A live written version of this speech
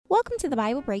Welcome to the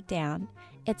Bible Breakdown.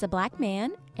 It's a black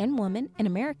man and woman in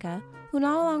America who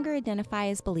no longer identify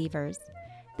as believers.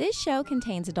 This show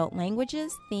contains adult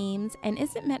languages, themes, and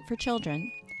isn't meant for children.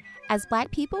 As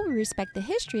black people, we respect the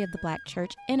history of the black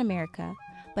church in America,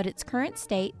 but its current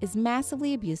state is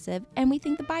massively abusive, and we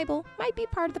think the Bible might be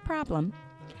part of the problem.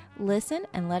 Listen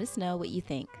and let us know what you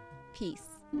think. Peace.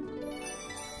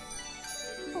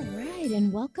 All right,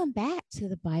 and welcome back to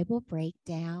the Bible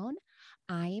Breakdown.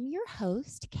 I am your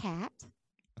host, Kat.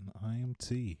 And I am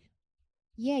T.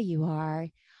 Yeah, you are.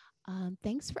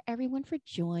 Thanks for everyone for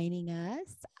joining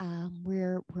us.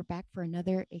 We're back for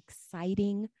another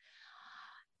exciting,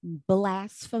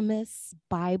 blasphemous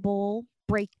Bible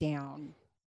breakdown.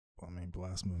 I mean,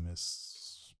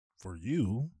 blasphemous for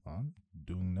you. I'm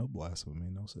doing no blasphemy,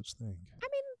 no such thing.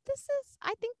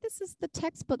 I think this is the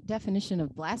textbook definition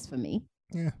of blasphemy.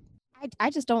 Yeah.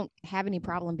 I just don't have any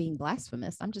problem being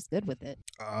blasphemous. I'm just good with it.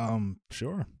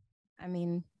 Sure. I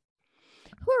mean,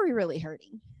 who are we really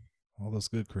hurting? All those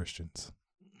good Christians.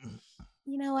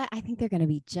 You know what? I think they're going to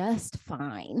be just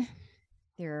fine.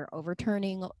 They're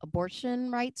overturning abortion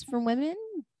rights for women.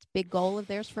 It's a big goal of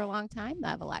theirs for a long time. They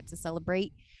have a lot to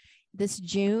celebrate this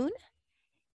June.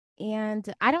 And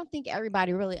I don't think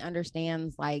everybody really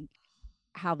understands like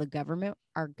how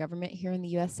our government here in the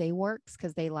USA works,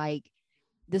 because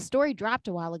the story dropped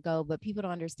a while ago, but people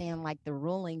don't understand like the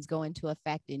rulings go into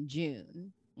effect in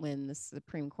June when the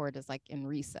Supreme Court is like in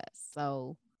recess.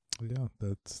 So yeah,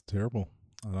 that's terrible.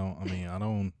 I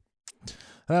don't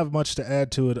have much to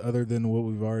add to it other than what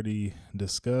we've already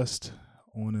discussed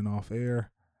on and off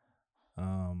air.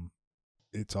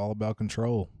 It's all about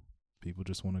control. People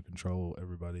just want to control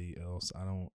everybody else. I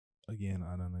don't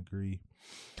agree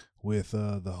with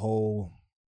the whole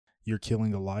you're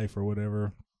killing a life or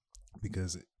whatever,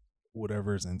 because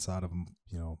whatever is inside of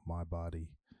my body,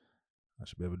 I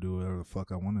should be able to do whatever the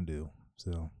fuck I want to do.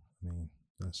 So, I mean,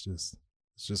 it's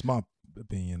just my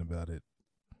opinion about it.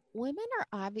 Women are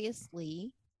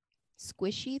obviously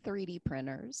squishy 3D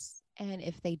printers, and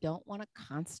if they don't want to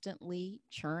constantly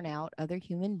churn out other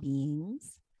human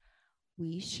beings,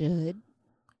 we should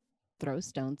throw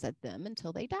stones at them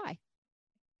until they die.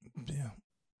 Yeah.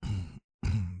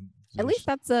 At least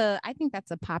I think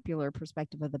that's a popular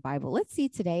perspective of the Bible. Let's see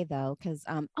today though, because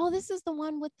this is the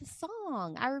one with the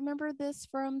song. I remember this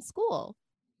from school.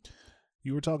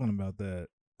 You were talking about that.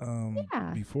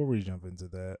 Yeah. Before we jump into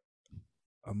that,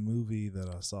 a movie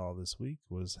that I saw this week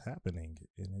was Happening,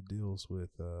 and it deals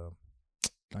with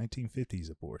 1950s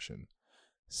abortion.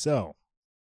 So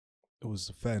it was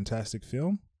a fantastic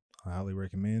film. I highly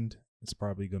recommend. It's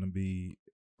probably going to be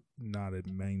not at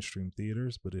mainstream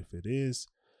theaters, but if it is,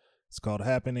 it's called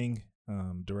Happening,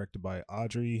 directed by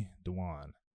Audrey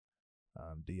Diwan,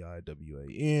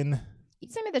 Diwan. You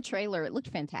sent me the trailer. It looked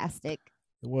fantastic.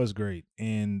 It was great,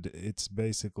 and it's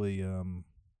basically it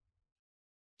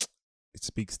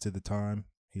speaks to the time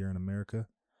here in America,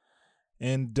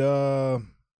 and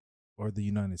or the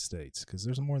United States, because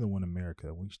there's more than one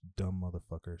America. We dumb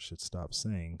motherfuckers should stop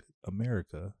saying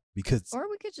America, because or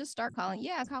we could just start calling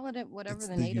it whatever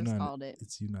the natives called it.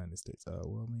 It's United States.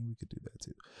 Well, I mean, we could do that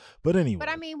too, but anyway. But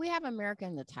I mean, we have America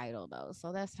in the title though,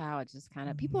 so that's how it just kind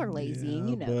of people are lazy,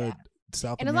 and you know that.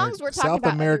 South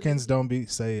Americans don't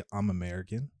say I'm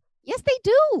American. Yes, they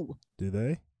do. Do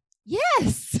they?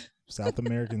 Yes. South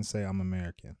Americans say I'm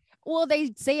American. Well,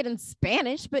 they say it in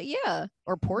Spanish, but yeah,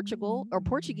 or Portugal or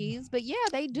Portuguese, but yeah,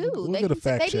 they do. We'll get a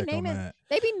fact check on that.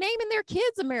 They be naming their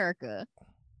kids America.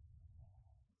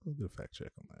 We'll get a fact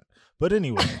check on that. But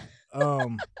anyway,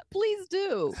 please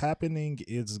do. Happening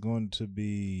is going to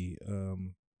be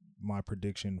my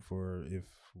prediction for if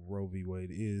Roe v.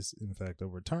 Wade is in fact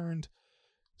overturned.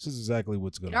 This is exactly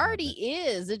what's going to happen. It already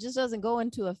is. It just doesn't go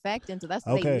into effect until that's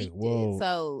what they leaked it.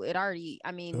 So it already,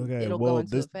 it'll go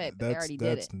into effect, but they already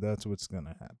did it. That's what's going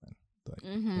to happen. Like,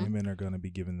 women are going to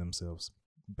be giving themselves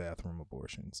bathroom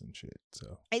abortions and shit.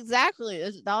 So exactly.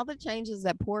 It's all the changes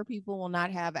that poor people will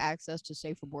not have access to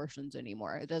safe abortions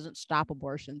anymore. It doesn't stop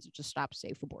abortions. It just stops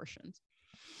safe abortions.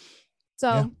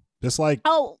 So just like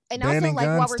and banning also,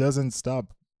 guns doesn't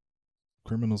stop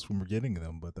criminals from getting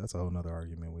them, but that's a whole nother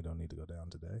argument we don't need to go down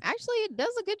today. Actually, it does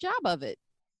a good job of it.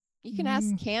 You can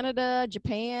ask Canada,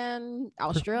 Japan,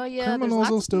 Australia.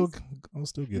 Criminals will still get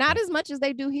not them. as much as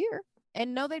they do here.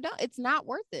 And no, they don't. It's not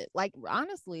worth it. Like,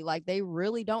 honestly, like they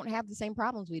really don't have the same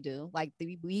problems we do. Like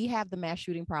we have the mass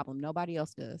shooting problem. Nobody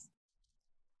else does.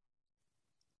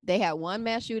 They had one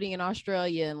mass shooting in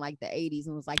Australia in like the 80s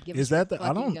and was like, give us Is your that the I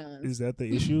fucking don't guns. is that the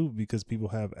issue because people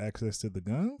have access to the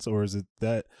guns, or is it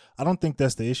that I don't think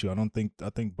that's the issue. I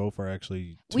think both are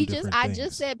actually two different I things.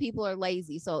 just said people are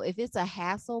lazy. So if it's a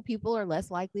hassle, people are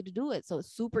less likely to do it. So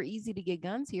it's super easy to get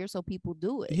guns here, so people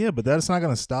do it. Yeah, but that's not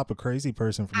going to stop a crazy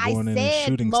person from I going in and said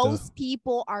shooting most stuff.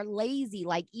 people are lazy,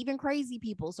 like even crazy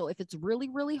people. So if it's really,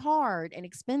 really hard and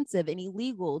expensive and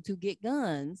illegal to get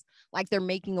guns, like they're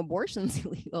making abortions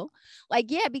illegal,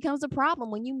 like, yeah, it becomes a problem.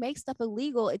 When you make stuff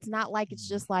illegal, it's not like it's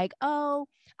just like, oh,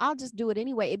 I'll just do it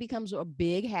anyway. It becomes a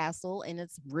big hassle and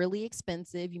it's really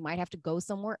expensive. You might have to go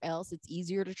somewhere else. It's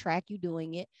easier to track you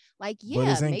doing it. Like, But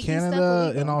yeah, is in making stuff Canada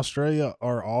and illegal. Australia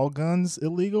are all guns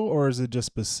illegal, or is it just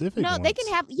specific No, ones? they can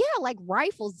have, yeah, like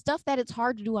rifles, stuff that it's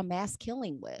hard to do a mass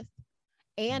killing with.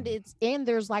 And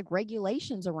there's like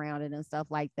regulations around it and stuff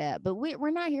like that, but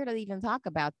we're not here to even talk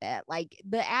about that. Like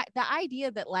the idea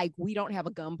that like we don't have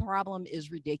a gun problem is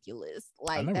ridiculous. I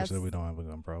Like never that's, said we don't have a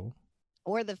gun problem.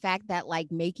 or the fact that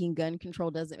like making gun control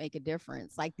doesn't make a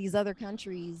difference. Like these other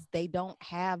countries, they don't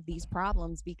have these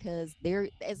problems because they're,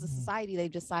 as a society,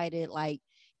 they've decided like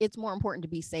it's more important to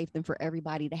be safe than for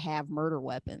everybody to have murder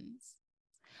weapons.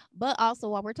 But also,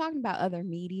 while we're talking about other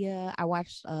media, I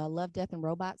watched Love, Death, and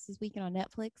Robots this weekend on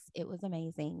Netflix. It was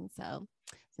amazing. So,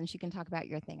 since you can talk about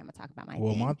your thing, I'm gonna talk about my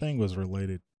Well, thing. my thing was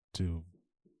related to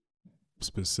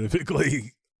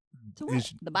specifically To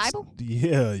what? The Bible?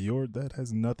 Yeah, that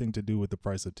has nothing to do with the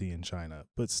price of tea in China,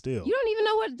 but still. You don't even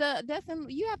know what the Death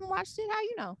and you haven't watched it. How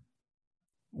you know?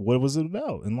 What was it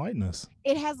about? Enlighten us.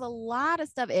 It has a lot of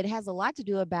stuff. It has a lot to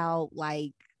do about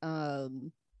like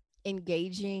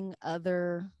engaging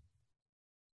other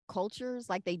cultures,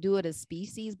 like they do it as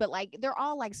species, but like they're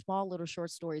all like small little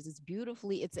short stories. It's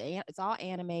beautifully, it's all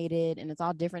animated and it's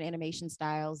all different animation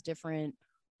styles, different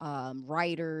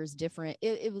writers, different,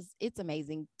 it's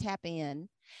amazing. Tap in.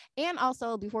 And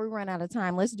also, before we run out of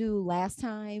time, let's do last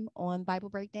time on Bible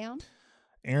Breakdown.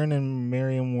 Aaron and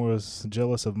Miriam was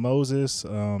jealous of Moses.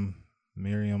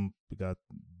 Miriam got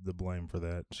the blame for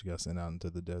that. She got sent out into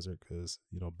the desert because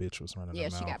bitch was running her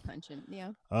mouth. Yeah, she got punching.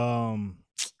 Yeah.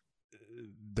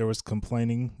 There was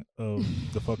complaining of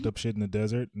the fucked up shit in the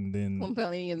desert, and then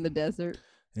complaining in the desert,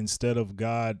 instead of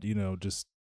God, just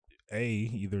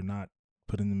either not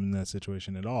putting them in that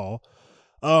situation at all,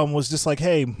 was just like,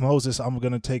 hey, Moses, I'm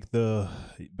gonna take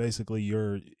basically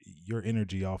your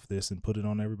energy off this and put it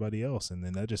on everybody else, and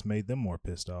then that just made them more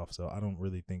pissed off. So I don't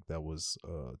really think that was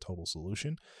a total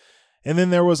solution. And then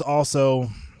there was also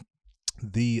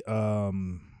the what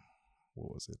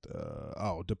was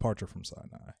it? Departure from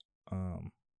Sinai.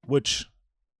 Which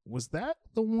was that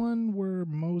the one where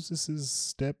Moses's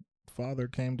stepfather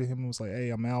came to him and was like, "Hey,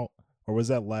 I'm out," or was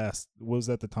that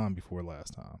the time before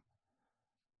last time?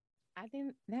 I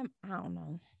think that, I don't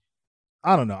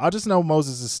know. I just know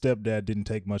Moses' stepdad didn't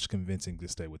take much convincing to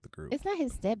stay with the group. It's not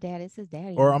his stepdad; it's his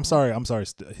daddy. Or I'm sorry,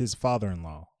 his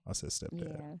father-in-law. I said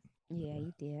stepdad. Yeah,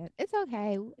 you did. It's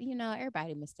okay.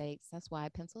 Everybody mistakes. That's why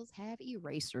pencils have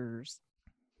erasers.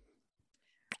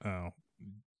 Oh.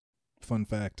 Fun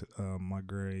fact, my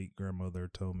great grandmother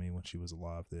told me when she was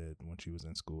alive that when she was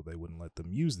in school, they wouldn't let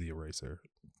them use the eraser.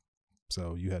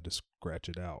 So you had to scratch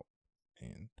it out.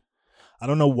 And I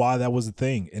don't know why that was a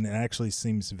thing. And it actually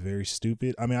seems very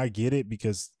stupid. I mean, I get it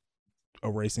because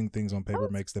erasing things on paper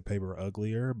makes the paper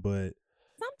uglier, but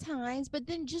sometimes, but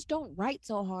then just don't write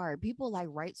so hard. People like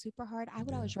write super hard. I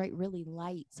would always write really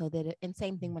light so that and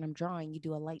same thing when I'm drawing, you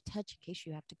do a light touch in case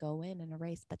you have to go in and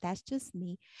erase. But that's just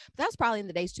me. But that's probably in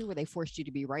the days too where they forced you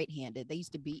to be right-handed. They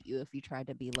used to beat you if you tried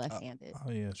to be left-handed. Oh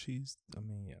yeah,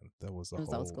 that was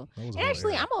old school. And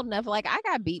actually, I'm old enough. Like I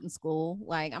got beat in school.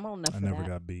 Like I'm old enough. I never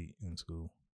got beat in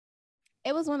school.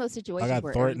 It was one of those situations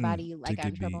where everybody got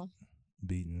in trouble.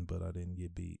 Beaten, but I didn't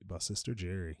get beat by Sister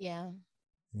Jerry. Yeah.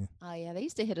 Oh yeah, they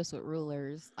used to hit us with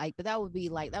rulers. But that would be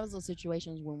that was those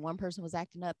situations when one person was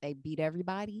acting up, they beat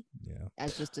everybody. Yeah,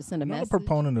 that's just to send a message. I'm a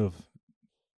proponent of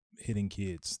hitting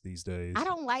kids these days. I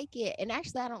don't like it, and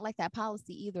actually, I don't like that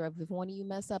policy either. If one of you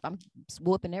mess up, I'm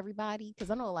whooping everybody, because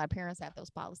I know a lot of parents have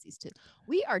those policies too.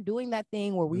 We are doing that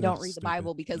thing where we don't read the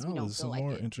Bible because we don't feel like it.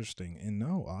 This is more interesting, and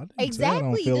no, I didn't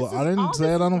exactly. say I didn't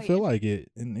say I don't feel like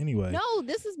it in any way. No,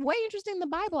 this is way interesting. The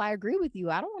Bible, I agree with you.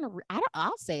 I don't want to.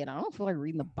 I'll say it. I don't feel like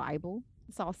reading the Bible.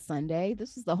 It's all Sunday.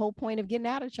 This is the whole point of getting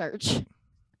out of church.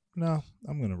 No,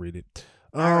 I'm gonna read it.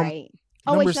 All right.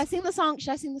 Oh wait, should I sing the song?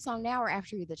 Should I sing the song now or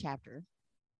after the chapter?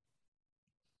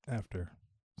 After,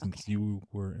 since you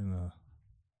were in a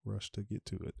rush to get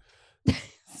to it.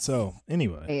 So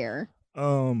anyway, fair.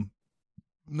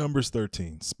 Numbers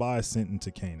 13, spies sent into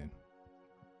Canaan.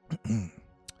 The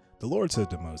Lord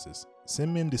said to Moses,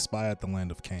 send men to spy out the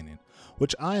land of Canaan,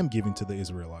 which I am giving to the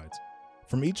Israelites.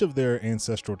 From each of their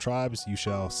ancestral tribes you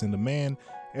shall send a man,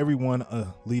 every one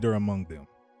a leader among them.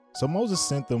 So Moses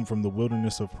sent them from the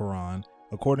wilderness of Paran,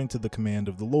 according to the command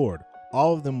of the Lord,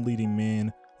 all of them leading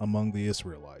men among the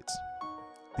Israelites.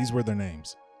 These were their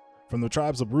names. From the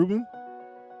tribes of Reuben,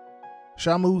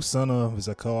 Shamu son of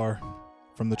Zakar.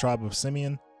 From the tribe of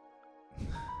Simeon,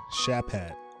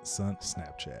 Shaphat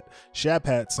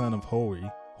son of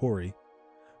Hori.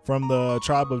 From the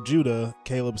tribe of Judah,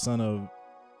 Caleb son of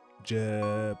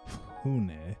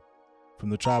Jephunneh. From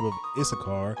the tribe of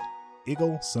Issachar,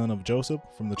 Igal son of Joseph.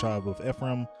 From the tribe of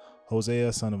Ephraim,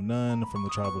 Hosea son of Nun. From the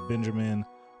tribe of Benjamin,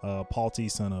 Palti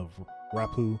son of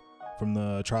Rapu. From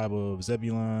the tribe of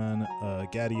Zebulun,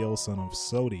 Gadiel son of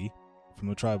Sodi. From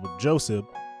the tribe of Joseph,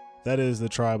 that is the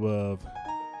tribe of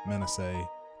Manasseh,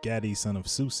 Gadi son of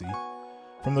Susi.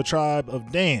 From the tribe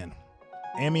of Dan,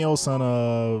 Amiel son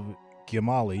of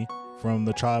Gemali. From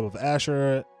the tribe of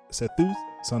Asher, Sethuth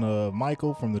son of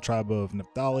Michael. From the tribe of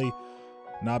Naphtali,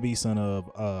 Nabi son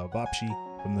of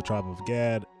Vapshi. From the tribe of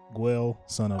Gad, Guel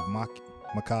son of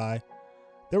Makai.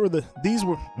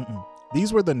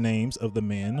 These were the names of the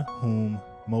men whom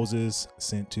Moses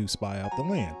sent to spy out the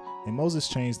land. And Moses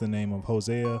changed the name of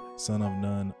Hosea son of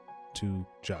Nun to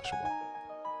Joshua.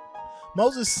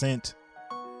 Moses sent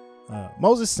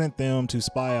them to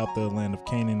spy out the land of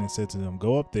Canaan and said to them,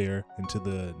 "Go up there into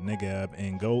the Negeb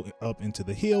and go up into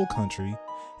the hill country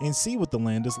and see what the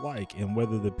land is like, and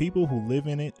whether the people who live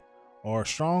in it are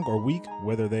strong or weak,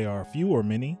 whether they are few or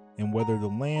many, and whether the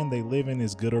land they live in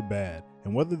is good or bad,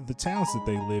 and whether the towns that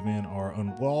they live in are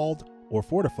unwalled or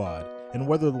fortified, and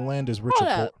whether the land is rich or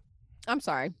poor." I'm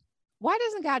sorry. Why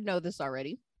doesn't God know this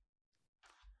already?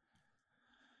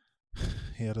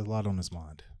 He had a lot on his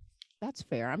mind. That's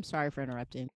fair. I'm sorry for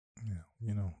interrupting. Yeah,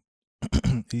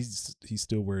 he's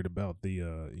still worried about the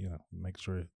make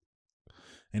sure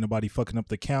ain't nobody fucking up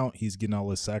the count. He's getting all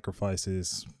his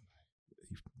sacrifices.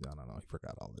 I don't know. He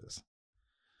forgot all this.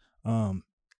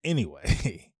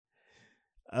 Anyway,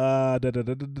 where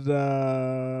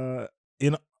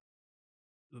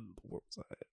was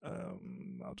I?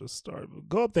 I'll just start.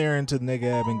 Go up there into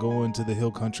Negeb and go into the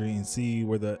hill country and see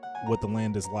what the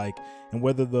land is like, and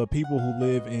whether the people who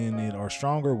live in it are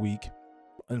strong or weak.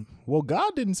 And well,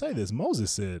 God didn't say this.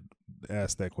 Moses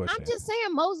asked that question. I'm just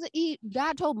saying,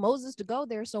 God told Moses to go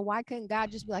there, so why couldn't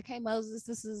God just be like, "Hey,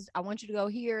 Moses, I want you to go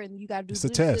here, and you got to do this."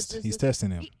 It's a test. He's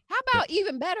testing him. How about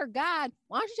even better, God?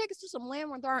 Why don't you take us to some land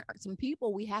where there aren't some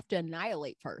people we have to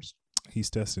annihilate first?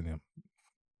 He's testing him.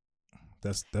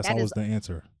 That's always the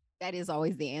answer. That is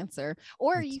always the answer.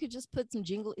 Or you could just put some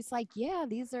jingle. It's like, yeah,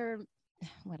 these are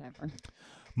whatever.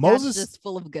 Moses is just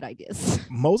full of good ideas.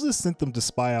 Moses sent them to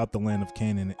spy out the land of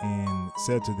Canaan and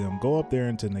said to them, "Go up there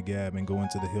into Negeb and go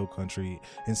into the hill country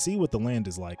and see what the land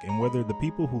is like, and whether the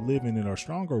people who live in it are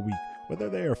strong or weak, whether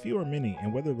they are few or many,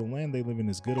 and whether the land they live in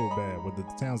is good or bad, whether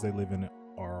the towns they live in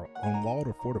are unwalled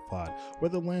or fortified,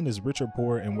 whether the land is rich or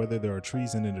poor, and whether there are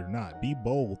trees in it or not. Be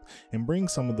bold and bring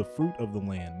some of the fruit of the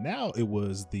land." Now it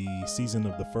was the season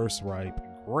of the first ripe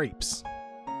grapes.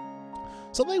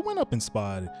 So they went up and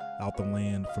spied out the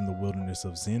land from the wilderness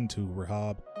of Zin to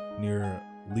Rehob near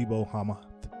Lebo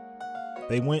Hamath.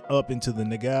 They went up into the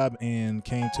Negeb and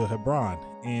came to Hebron,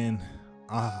 and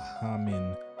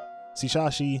Ahamin,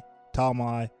 Sishashi,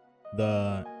 Talmai,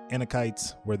 the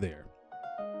Anakites were there.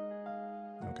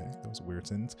 Okay, that was a weird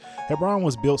sentence. Hebron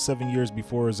was built 7 years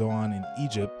before Zoan in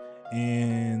Egypt,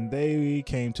 and they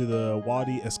came to the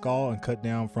Wadi Escal and cut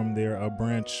down from there a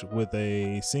branch with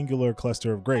a singular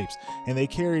cluster of grapes, and they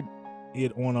carried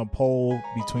it on a pole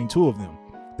between two of them.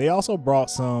 They also brought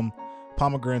some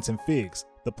pomegranates and figs.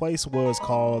 The place was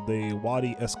called the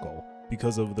Wadi Escal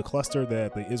because of the cluster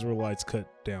that the Israelites cut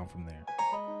down from there.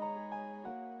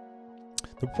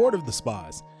 The report of the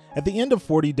spies. At the end of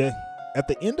 40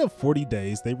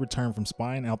 days, they returned from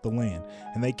spying out the land,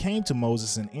 and they came to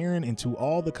Moses and Aaron and to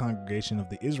all the congregation of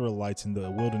the Israelites in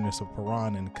the wilderness of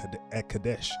Paran and at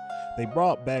Kadesh. They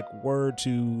brought back word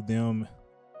to them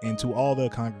and to all the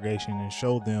congregation and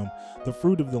showed them the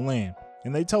fruit of the land.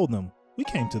 And they told them, "We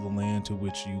came to the land to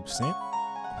which you sent.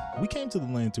 We came to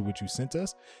the land to which you sent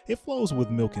us. It flows with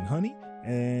milk and honey,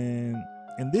 and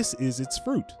this is its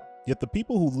fruit. Yet the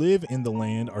people who live in the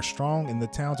land are strong, and the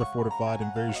towns are fortified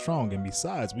and very strong. And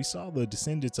besides, we saw the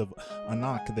descendants of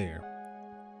Anak there.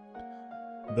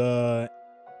 The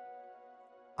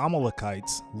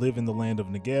Amalekites live in the land of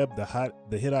Negeb.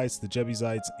 The Hittites, the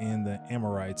Jebusites, and the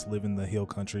Amorites live in the hill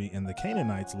country, and the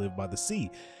Canaanites live by the sea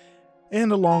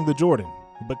and along the Jordan."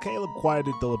 But Caleb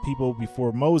quieted the people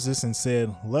before Moses and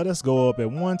said, "Let us go up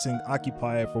at once and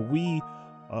occupy it, for we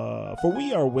For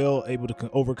we are well able to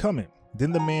overcome it.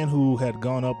 Then the man who had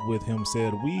gone up with him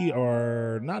said, we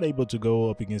are not able to go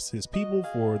up against his people,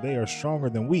 for they are stronger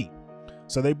than we.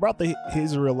 So they brought the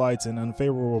Israelites an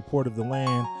unfavorable report of the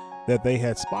land that they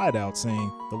had spied out,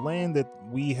 saying, the land that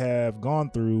we have gone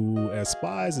through as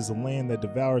spies is a land that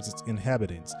devours its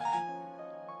inhabitants.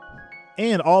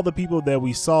 And all the people that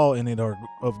we saw in it are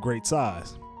of great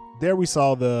size. There we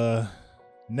saw the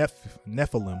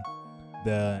Nephilim,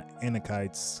 the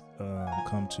Anakites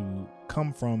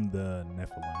come from the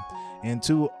Nephilim, and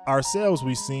to ourselves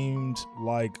we seemed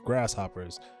like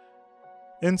grasshoppers,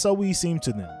 and so we seemed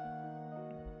to them.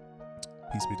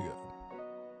 Peace be to God.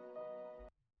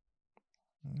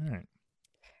 All right.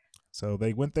 So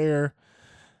they went there.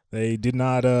 They did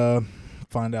not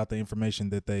find out the information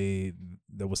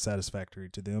that was satisfactory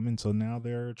to them, and so now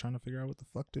they're trying to figure out what the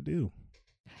fuck to do.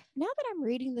 Now that I'm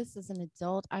reading this as an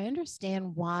adult, I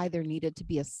understand why there needed to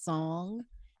be a song,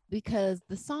 because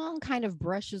the song kind of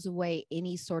brushes away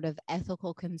any sort of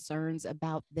ethical concerns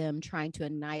about them trying to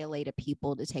annihilate a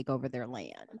people to take over their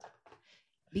land.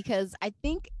 Because I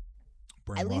think,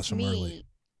 at least them me, early.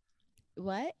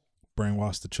 What?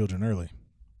 Brainwash the children early.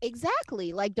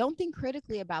 Exactly. Like, don't think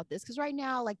critically about this, because right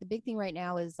now, like, the big thing right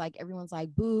now is like everyone's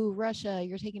like, boo, Russia,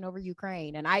 you're taking over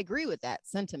Ukraine. And I agree with that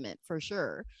sentiment for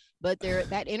sure. But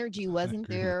that energy wasn't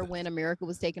there when America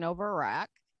was taking over Iraq.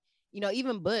 You know,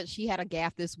 even Bush, he had a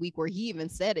gaffe this week where he even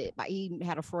said it, but he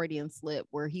had a Freudian slip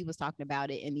where he was talking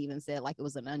about it and even said like it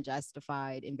was an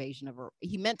unjustified invasion of,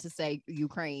 he meant to say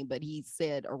Ukraine, but he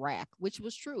said Iraq, which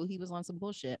was true. He was on some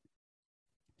bullshit.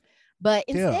 But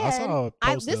instead, I saw a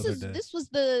post this was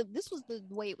the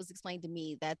way it was explained to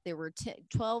me, that there were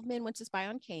 12 men went to spy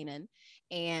on Canaan,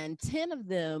 and 10 of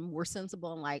them were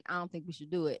sensible and like, I don't think we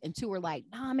should do it, and 2 were like,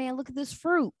 nah, man, look at this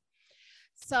fruit.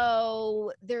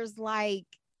 So there's like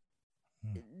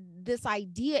this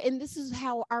idea, and this is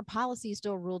how our policy is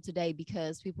still ruled today,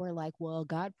 because people are like, well,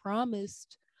 God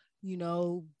promised, you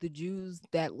know, the Jews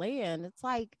that land. It's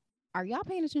like, are y'all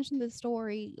paying attention to the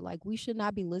story? Like, we should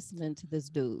not be listening to this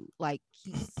dude. Like,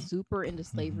 he's super into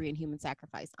slavery and human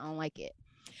sacrifice. I don't like it.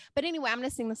 But anyway, I'm going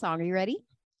to sing the song. Are you ready?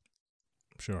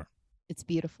 Sure. It's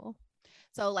beautiful.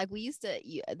 So, like, we used to,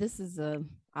 this is a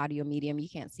audio medium. You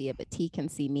can't see it, but T can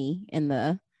see me in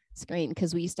the screen,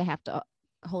 because we used to have to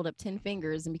hold up 10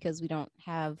 fingers. And because we don't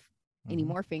have any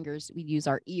more fingers, we use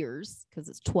our ears, because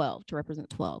it's 12 to represent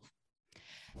 12.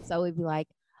 So we'd be like,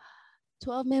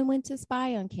 12 men went to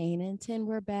spy on Canaan, 10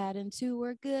 were bad and 2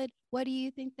 were good. What do you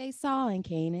think they saw in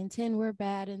Canaan? 10 were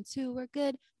bad and 2 were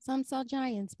good. Some saw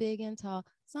giants big and tall.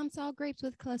 Some saw grapes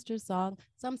with clusters song.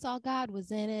 Some saw God was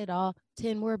in it all.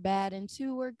 10 were bad and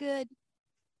 2 were good.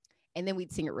 And then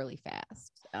we'd sing it really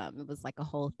fast. It was like a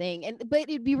whole thing. But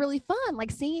it'd be really fun.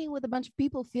 Like, singing with a bunch of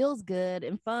people feels good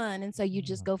and fun. And so you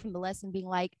just go from the lesson being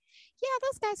like, yeah,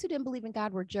 those guys who didn't believe in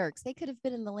God were jerks. They could have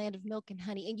been in the land of milk and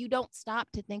honey. And you don't stop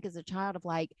to think as a child of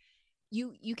like,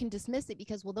 you can dismiss it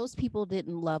because, well, those people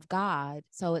didn't love God.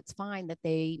 So it's fine that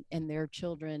they and their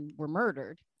children were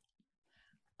murdered.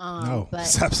 No, but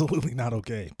it's absolutely not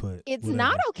okay. But it's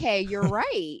not okay. You're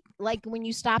right. Like, when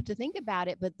you stop to think about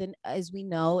it. But then, as we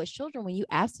know, as children, when you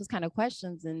ask those kind of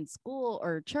questions in school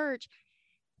or church,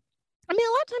 I mean,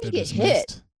 a lot of times you get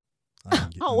hit.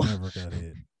 I never got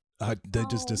hit. They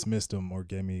just dismissed them or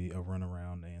gave me a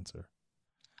runaround answer.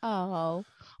 Oh,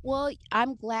 well,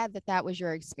 I'm glad that was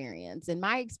your experience. In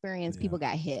my experience, people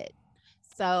got hit.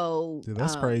 So dude,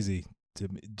 that's crazy to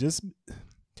me.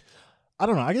 I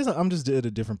don't know. I guess I'm just at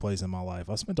a different place in my life.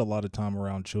 I spent a lot of time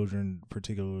around children,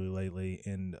 particularly lately,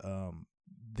 and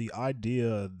the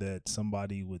idea that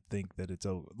somebody would think that it's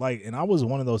like, and I was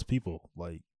one of those people.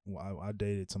 Like, I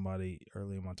dated somebody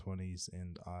early in my 20s,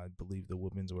 and I believed the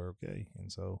whoopings were okay,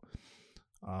 and so,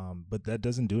 but that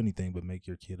doesn't do anything but make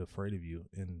your kid afraid of you.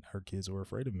 And her kids were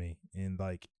afraid of me, and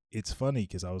like, it's funny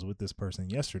because I was with this person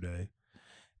yesterday,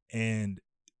 and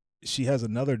she has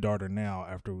another daughter now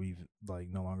after we've like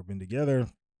no longer been together,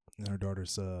 and her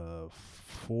daughter's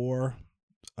 4,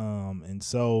 and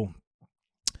so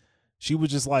she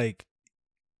was just like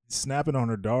snapping on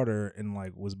her daughter and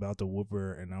like was about to whoop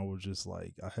her, and I was just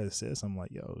like, I had said something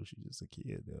like, yo, she's just a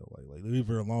kid, like leave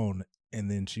her alone. And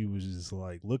then she was just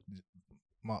like,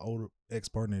 my older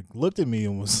ex-partner looked at me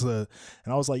and was and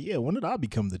I was like, yeah, when did I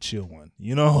become the chill one,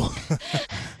 you know?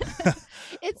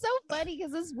 It's so funny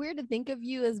because it's weird to think of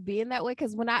you as being that way,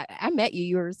 because when I met you,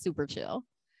 you were super chill.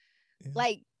 Yeah.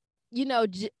 Like, you know,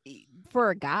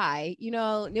 for a guy, you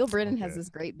know, Neil Brennan has this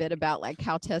great bit about like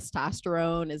how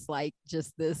testosterone is like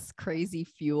just this crazy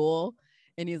fuel,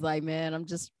 and he's like, man, I'm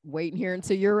just waiting here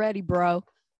until you're ready, bro.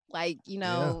 Like,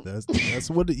 Yeah, that's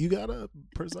what you gotta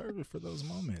preserve it for those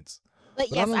moments. but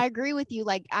But I yes, don't. I agree with you.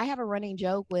 Like, I have a running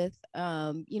joke with,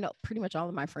 pretty much all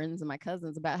of my friends and my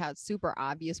cousins about how it's super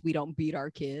obvious we don't beat our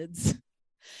kids.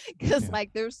 Because Yeah,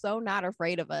 like they're so not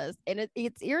afraid of us, and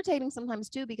it's irritating sometimes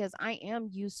too, because I am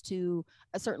used to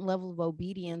a certain level of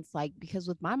obedience, like because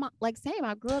with my mom, like same,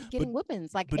 I grew up but getting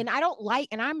whippings, like, but and I don't like,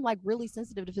 and I'm like really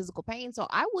sensitive to physical pain, so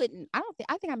I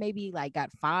think I maybe like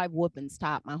got 5 whoopings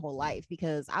top my whole life,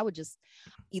 because I would just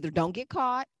either don't get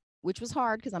caught, which was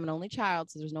hard because I'm an only child,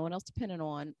 so there's no one else dependent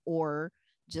on, or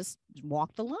just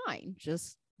walk the line,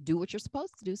 just do what you're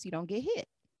supposed to do so you don't get hit.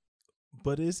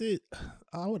 but is it?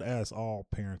 I would ask all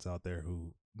parents out there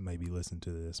who maybe listen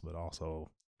to this, but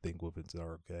also think whippets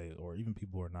are okay, or even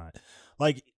people who are not.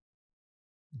 Like,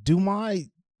 do my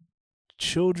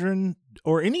children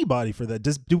or anybody for that,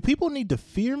 do people need to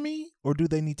fear me or do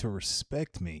they need to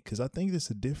respect me? Because I think there's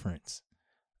a difference.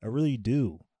 I really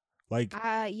do. Like, Yeah,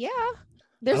 I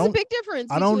there's a don't. big difference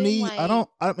between like,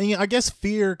 I mean, I guess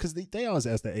fear, because they always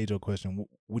ask the age old question: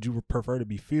 would you prefer to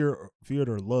be feared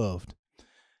or loved?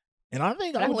 And I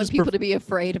think but I I would want just people prefer. to be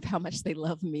afraid of how much they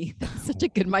love me. That's such a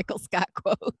good Michael Scott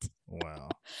quote. Wow.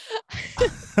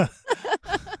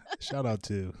 Shout out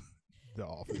to The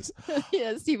Office.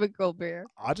 Yeah, Stephen Colbert.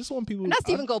 I just want people. Not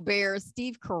Stephen Colbert,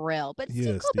 Steve Carell, but Steve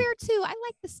Yeah, Steve. Colbert too. I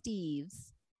like the Steves.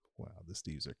 Wow, the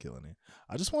Steves are killing it.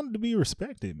 I just wanted to be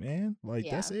respected, man. Like,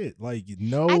 Yeah. that's it. Like, I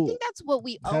no, think that's what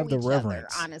we owe have the each other,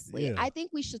 reverence. honestly. Yeah. I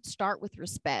think we should start with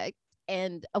respect.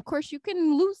 And of course, you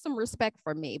can lose some respect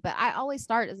from me, but I always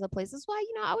start as a place. That's why,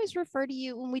 I always refer to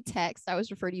you when we text. I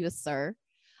always refer to you as sir.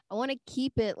 I want to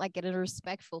keep it like at a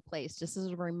respectful place, just as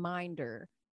a reminder.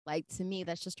 Like, to me,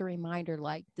 that's just a reminder.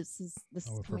 Like, this I is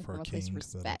would coming prefer from a place of King, but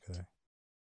respect. okay.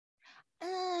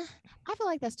 I feel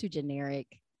like that's too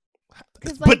generic,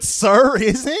 because But sir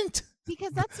isn't.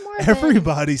 that's more than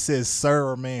Everybody says sir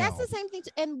or ma'am. that's the same thing.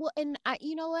 And I,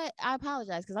 you know what? I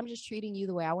apologize because I'm just treating you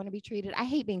the way I want to be treated. I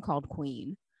hate being called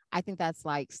queen. I think that's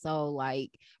like, so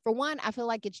like, for one, I feel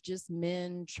like it's just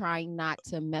men trying not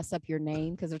to mess up your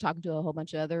name because they're talking to a whole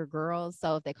bunch of other girls.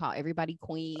 So if they call everybody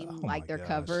queen, Oh like my they're gosh.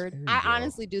 covered. Here you I go.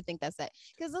 honestly do think that's that,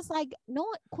 because it's like, no,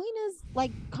 queen is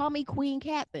like, call me Queen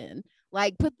Cat then.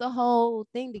 Like, put the whole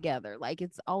thing together. Like,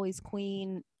 it's always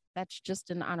queen. That's just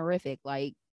an honorific.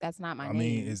 Like, that's not my I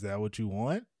mean, name. is that what you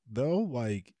want though?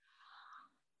 Like,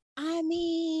 I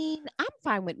mean, I'm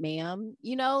fine with ma'am.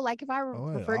 Like if I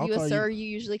oh, refer to I'll you as call you. sir, you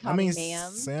usually I call me mean,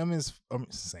 ma'am.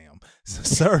 Sam,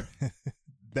 sir.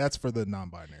 That's for the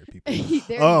non-binary people.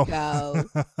 There Oh, you go.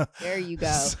 There you go.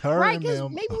 sir Right, and because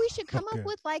ma'am. maybe we should come Okay. up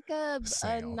with like a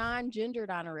Sam. non-gendered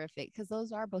honorific, because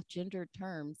those are both gendered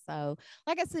terms. So,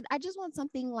 like I said, I just want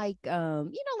something like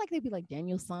like they'd be like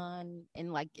Danielson,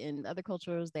 and like in other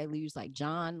cultures they use like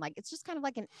John. Like, it's just kind of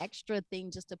like an extra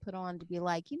thing just to put on to be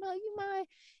like,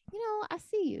 I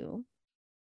see you.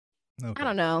 Okay. I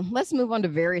don't know. Let's move on to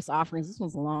various offerings. This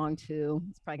one's long too.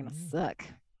 It's probably gonna Yeah. suck.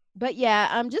 But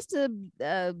yeah, just a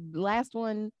last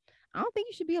one. I don't think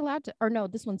you should be allowed to. Or no,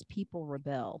 this one's people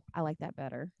rebel. I like that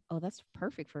better. Oh, that's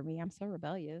perfect for me. I'm so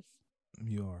rebellious.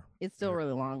 You are. It's still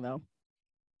really long though.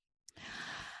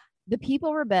 The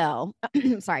people rebel.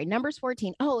 Sorry, Numbers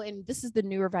 14. Oh, and this is the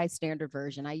New Revised Standard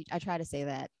Version. I try to say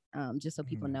that just so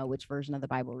people know which version of the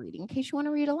Bible we're reading, in case you want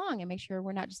to read along and make sure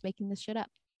we're not just making this shit up.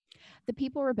 The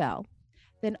people rebel.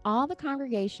 Then all the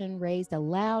congregation raised a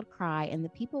loud cry, and the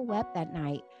people wept that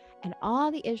night. And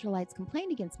all the Israelites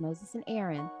complained against Moses and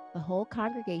Aaron. The whole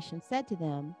congregation said to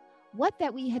them, "What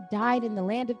that we had died in the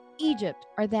land of Egypt,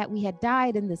 or that we had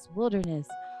died in this wilderness?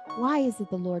 Why is it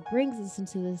the Lord brings us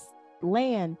into this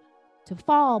land to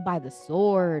fall by the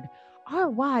sword?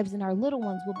 Our wives and our little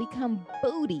ones will become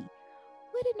booty.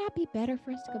 Would it not be better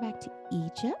for us to go back to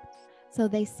Egypt?" So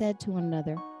they said to one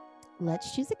another,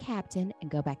 "Let's choose a captain and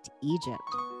go back to Egypt."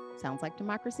 Sounds like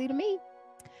democracy to me.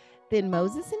 Then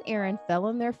Moses and Aaron fell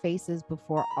on their faces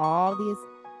before all the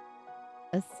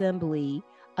assembly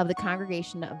of the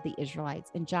congregation of the Israelites.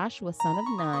 And Joshua, son of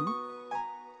Nun,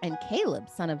 and Caleb,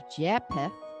 son of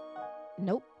Japheth,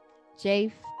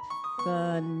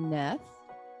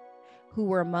 who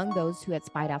were among those who had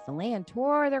spied out the land,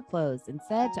 tore their clothes and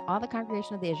said to all the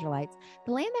congregation of the Israelites,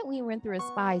 "The land that we went through as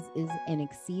spies is an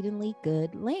exceedingly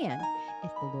good land.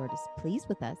 If the Lord is pleased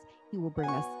with us, he will bring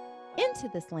us into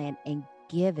this land and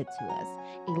give it to us,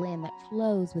 a land that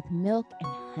flows with milk and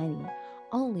honey.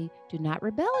 Only do not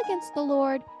rebel against the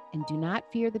Lord, and do not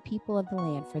fear the people of the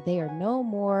land, for they are no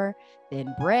more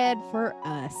than bread for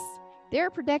us. Their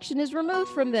protection is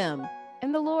removed from them,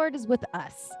 and the Lord is with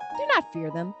us. Do not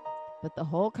fear them." But the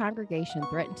whole congregation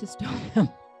threatened to stone them.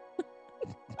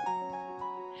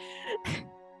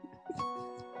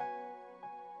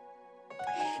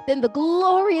 Then the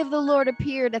glory of the Lord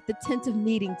appeared at the tent of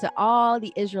meeting to all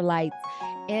the Israelites.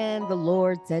 And the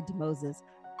Lord said to Moses,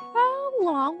 how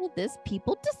long will this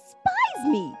people despise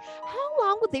me? How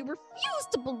long will they refuse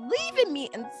to believe in me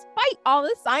in spite all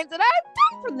the signs that I have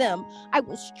done for them? I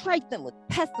will strike them with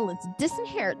pestilence and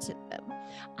disinherit them.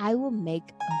 I will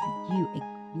make of you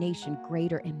a nation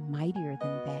greater and mightier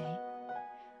than they.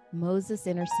 Moses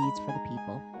intercedes for the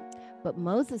people. But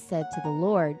Moses said to the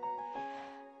Lord,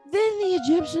 then the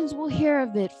Egyptians will hear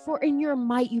of it, for in your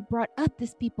might you brought up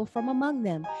this people from among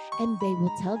them, and they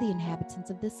will tell the inhabitants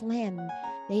of this land.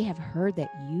 They have heard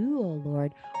that you, O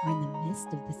Lord, are in the midst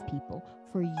of this people.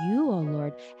 For you, O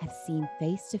Lord, have seen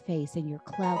face to face, and your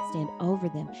cloud stand over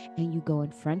them, and you go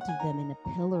in front of them in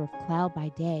a pillar of cloud by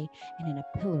day and in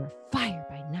a pillar of fire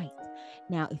by night.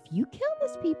 Now, if you kill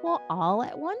this people all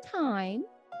at one time,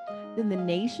 then the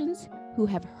nations who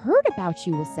have heard about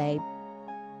you will say,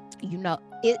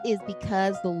 it is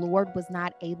because the Lord was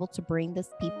not able to bring this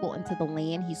people into the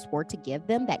land he swore to give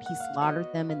them that he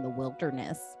slaughtered them in the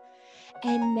wilderness.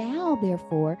 And now,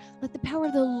 therefore, let the power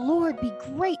of the Lord be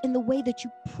great in the way that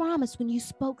you promised when you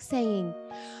spoke, saying,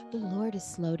 the Lord is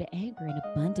slow to anger and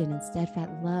abundant in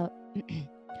steadfast love.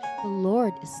 The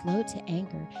Lord is slow to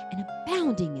anger and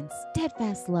abounding in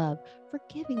steadfast love,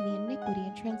 forgiving the iniquity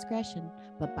and transgression,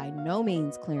 but by no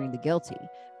means clearing the guilty,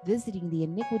 visiting the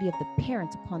iniquity of the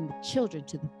parents upon the children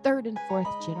to the third and fourth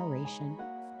generation.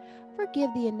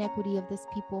 Forgive the iniquity of this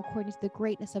people according to the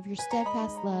greatness of your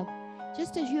steadfast love,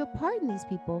 just as you have pardoned these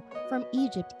people from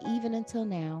Egypt even until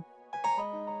now.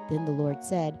 Then the Lord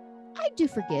said, I do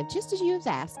forgive, just as you have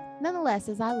asked. Nonetheless,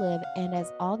 as I live, and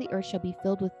as all the earth shall be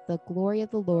filled with the glory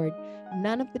of the Lord,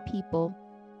 none of the people.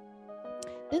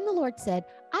 Then the Lord said,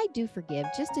 I do forgive,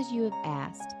 just as you have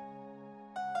asked.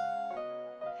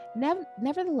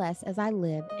 Nevertheless, as I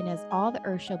live, and as all the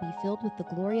earth shall be filled with the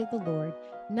glory of the Lord,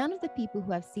 none of the people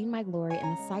who have seen my glory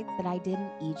in the sights that I did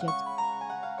in Egypt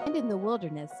and in the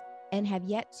wilderness, and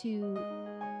yet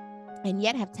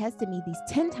have tested me these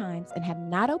 10 times and have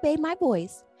not obeyed my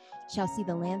voice, shall see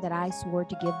the land that I swore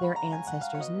to give their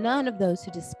ancestors. None of those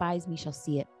who despise me shall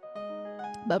see it.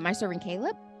 But my servant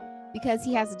Caleb, because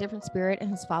he has a different spirit and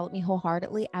has followed me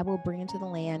wholeheartedly, I will bring into the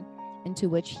land into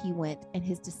which he went, and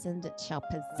his descendants shall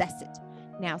possess it.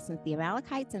 Now, since the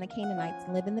Amalekites and the Canaanites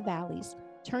live in the valleys,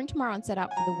 turn tomorrow and set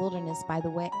out for the wilderness by the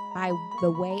way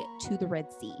to the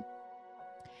Red Sea.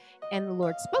 And the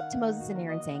Lord spoke to Moses and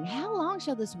Aaron, saying, how long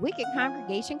shall this wicked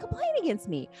congregation complain against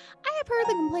me? I have heard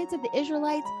the complaints of the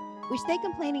Israelites, which they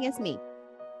complain against me.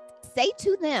 Say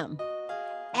to them,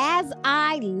 as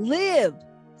I live,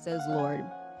 says the Lord,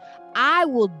 I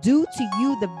will do to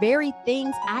you the very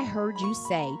things I heard you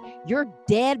say. Your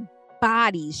dead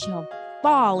bodies shall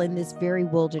fall in this very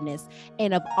wilderness,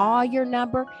 and of all your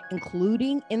number,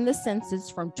 including in the census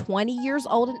from 20 years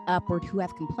old and upward, who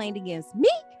have complained against me,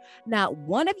 not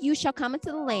one of you shall come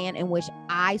into the land in which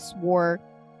I swore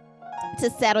to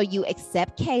settle you,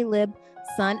 except Caleb,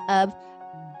 son of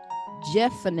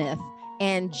Jephunneh,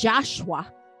 and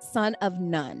Joshua, son of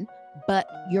Nun. But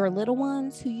your little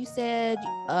ones who you said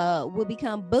will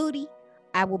become booty,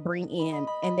 I will bring in,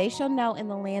 and they shall know in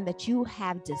the land that you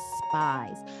have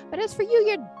despised. But as for you,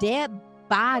 your dead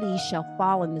bodies shall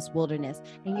fall in this wilderness,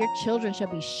 and your children shall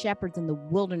be shepherds in the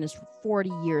wilderness for 40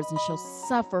 years, and shall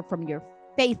suffer from your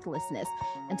faithlessness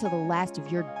until the last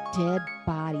of your dead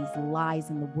bodies lies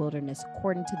in the wilderness,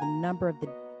 according to the number of the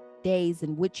days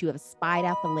in which you have spied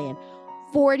out the land.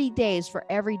 40 days for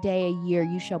every day a year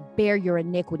you shall bear your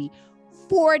iniquity.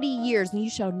 40 years, and you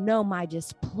shall know my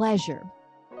displeasure.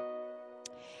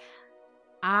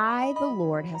 I, the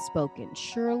Lord, have spoken.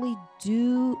 Surely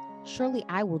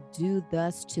I will do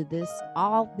thus to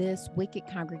all this wicked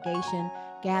congregation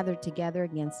gathered together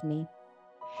against me.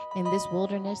 In this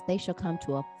wilderness they shall come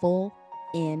to a full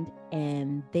end,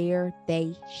 and there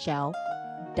they shall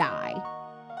die.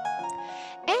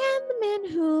 And the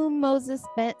men whom Moses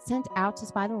sent out to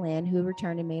spy the land, who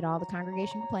returned and made all the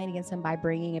congregation complain against him by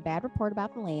bringing a bad report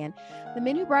about the land, the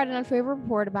men who brought an unfavorable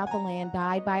report about the land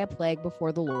died by a plague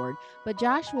before the Lord. But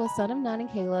Joshua, son of Nun, and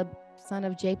Caleb, son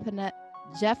of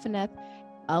Jephunneh,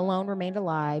 alone remained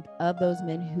alive of those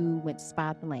men who went to spy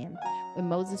out the land. When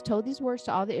Moses told these words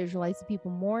to all the Israelites, the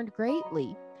people mourned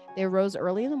greatly. They arose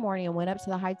early in the morning and went up to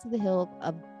the heights of the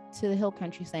hill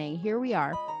country, saying, here we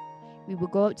are. We will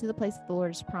go up to the place that the Lord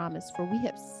has promised, for we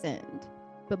have sinned.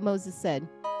 But Moses said,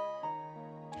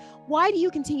 why do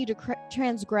you continue to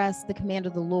transgress the command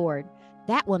of the Lord?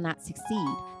 That will not succeed.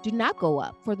 Do not go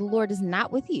up, for the Lord is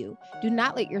not with you. Do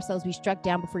not let yourselves be struck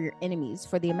down before your enemies,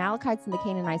 for the Amalekites and the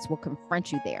Canaanites will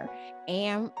confront you there,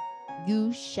 and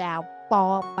you shall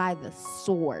fall by the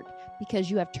sword. because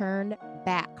you have turned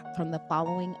back from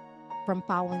following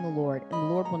the Lord, and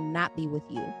the Lord will not be with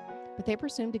you. But they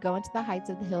presumed to go into the heights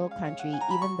of the hill country,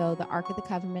 even though the ark of the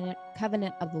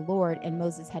covenant of the Lord and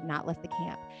Moses had not left the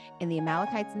camp. And the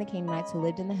Amalekites and the Canaanites who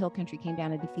lived in the hill country came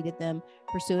down and defeated them,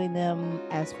 pursuing them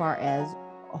as far as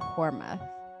Hormah.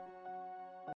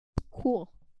 Cool.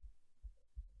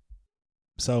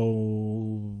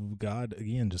 So God,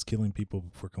 again, just killing people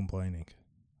for complaining.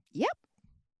 Yep.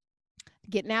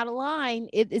 Getting out of line.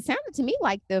 It sounded to me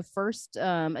like the first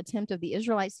attempt of the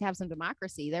Israelites to have some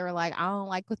democracy. They were like, I don't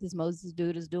like what this Moses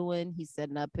dude is doing. He's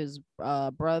setting up his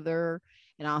brother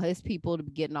and all his people to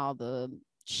be getting all the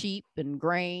sheep and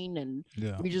grain, and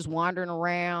we just wandering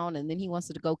around, and then he wants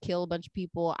to go kill a bunch of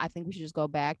people. I think we should just go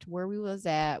back to where we was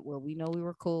at, where we know we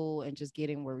were cool, and just get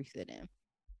in where we fit in.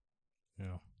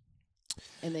 Yeah.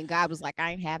 And then God was like,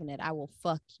 I ain't having it. I will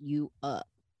fuck you up.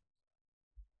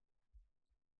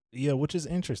 Yeah, which is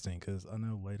interesting because I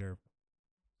know later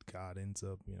God ends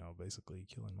up, basically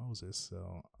killing Moses.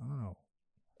 So I don't know.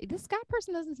 This God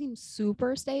person doesn't seem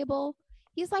super stable.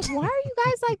 He's like, why are you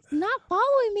guys like not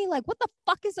following me? Like, what the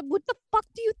fuck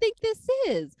do you think this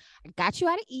is? I got you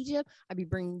out of Egypt. I be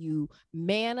bringing you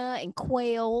manna and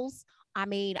quails. I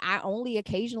mean, I only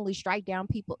occasionally strike down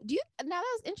people. Now that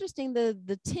was interesting.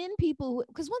 The 10 people,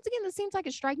 because once again, this seems like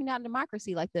it's striking down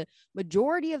democracy. Like the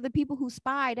majority of the people who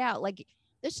spied out, like,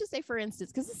 let's just say, for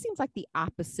instance, because this seems like the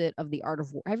opposite of The Art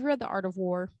of War. Have you read The Art of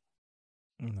War?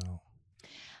 No.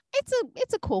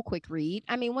 It's a cool, quick read.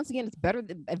 I mean, once again, it's better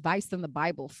advice than the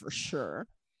Bible for sure.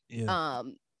 Yeah.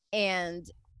 And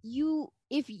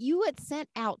if you had sent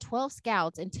out 12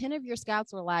 scouts and 10 of your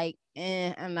scouts were like,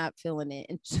 I'm not feeling it,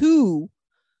 and 2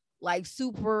 like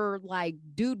super like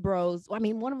dude bros. I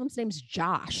mean, one of them's name's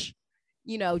Josh.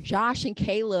 Josh and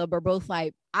Caleb are both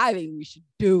like, I think we should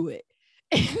do it.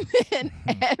 And then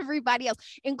everybody else,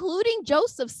 including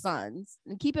Joseph's sons,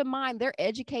 and keep in mind they're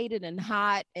educated and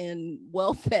hot and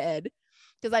well fed,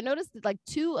 because I noticed that like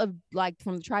 2 of like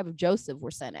from the tribe of Joseph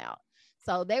were sent out.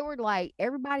 So they were like,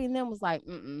 everybody in them was like,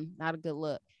 not a good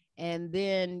look. And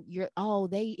then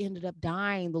they ended up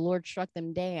dying. The Lord struck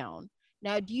them down.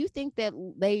 Now, do you think that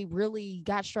they really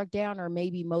got struck down, or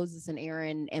maybe Moses and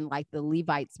Aaron and like the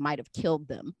Levites might have killed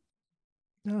them?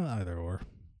 Either or.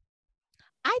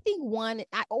 I think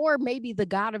or maybe the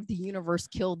God of the universe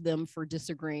killed them for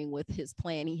disagreeing with his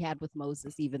plan he had with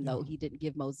Moses, even though he didn't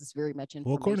give Moses very much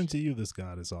information. Well, according to you, this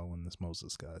God is all in this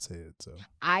Moses guy's head. So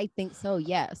I think so,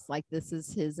 yes. Like this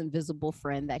is his invisible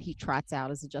friend that he trots out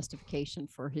as a justification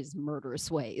for his murderous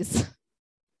ways.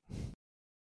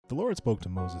 The Lord spoke to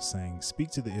Moses, saying, "Speak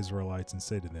to the Israelites and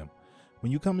say to them,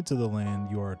 when you come into the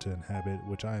land you are to inhabit,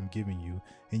 which I am giving you,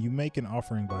 and you make an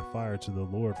offering by fire to the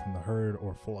Lord from the herd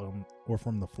or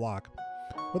from the flock,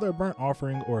 whether a burnt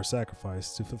offering or a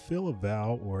sacrifice, to fulfill a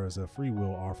vow or as a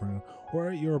freewill offering, or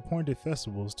at your appointed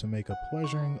festivals to make a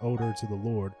pleasuring odor to the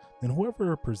Lord, then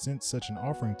whoever presents such an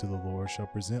offering to the Lord shall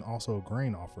present also a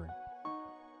grain offering.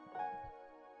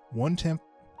 One tenth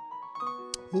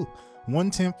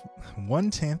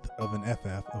of an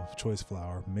ephah of choice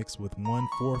flour mixed with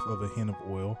 1/4 of a hin of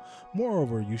oil.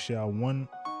 Moreover, you shall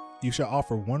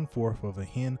offer 1/4 of a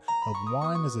hin of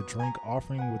wine as a drink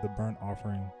offering with the burnt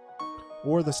offering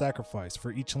or the sacrifice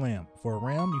for each lamb. For a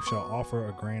ram you shall offer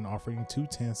a grain offering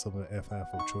 2/10 of an ephah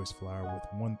of choice flour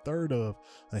with 1/3 of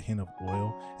a hin of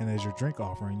oil, and as your drink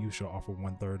offering you shall offer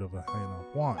 1/3 of a hin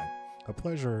of wine, a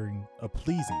pleasing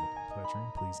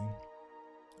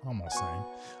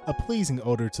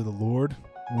odor to the Lord.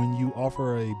 When you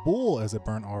offer a bull as a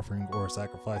burnt offering or a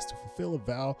sacrifice to fulfill a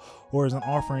vow, or as an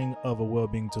offering of a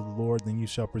well-being to the Lord, then you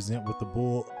shall present with the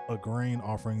bull a grain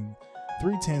offering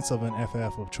 3/10 of an ephah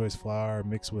of choice flour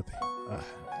mixed with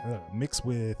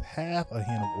half a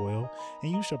hin of oil,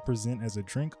 and you shall present as a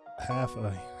drink half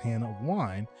a hin of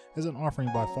wine as an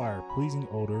offering by fire, pleasing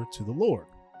odor to the Lord.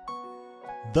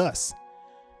 Thus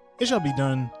it shall be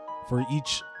done for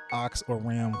each ox or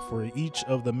ram, for each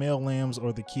of the male lambs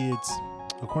or the kids,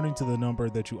 according to the number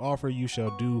that you offer, you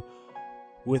shall do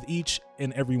with each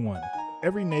and every one.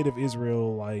 Every native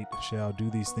Israelite shall do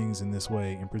these things in this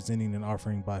way, in presenting an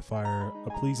offering by fire, a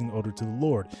pleasing odor to the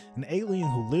Lord. An alien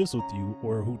who lives with you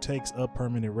or who takes up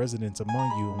permanent residence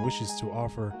among you and wishes to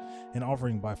offer an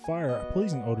offering by fire, a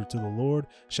pleasing odor to the Lord,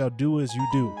 shall do as you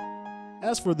do.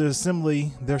 As for the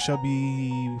assembly, there shall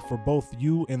be for both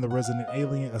you and the resident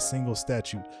alien a single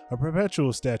statute, a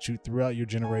perpetual statute throughout your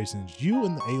generations. You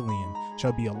and the alien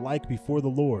shall be alike before the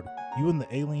Lord. You and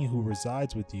the alien who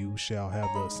resides with you shall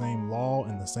have the same law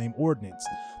and the same ordinance.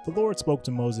 The Lord spoke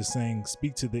to Moses, saying,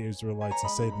 "Speak to the Israelites and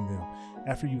say to them,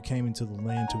 after you came into the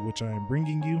land to which I am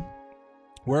bringing you,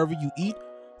 wherever you eat,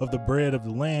 of the bread of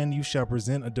the land, you shall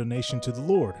present a donation to the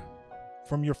Lord.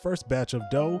 From your first batch of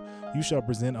dough, you shall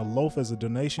present a loaf as a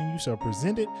donation. You shall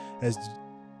present it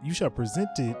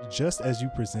just as you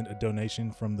present a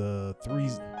donation from the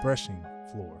threshing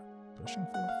floor.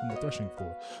 From the threshing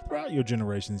floor. Throughout your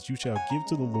generations, you shall give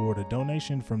to the Lord a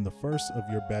donation from the first of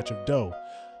your batch of dough.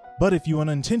 But if you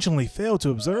unintentionally fail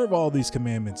to observe all these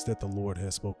commandments that the Lord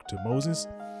has spoken to Moses,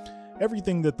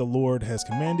 everything that the Lord has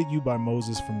commanded you by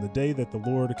Moses from the day that the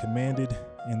Lord commanded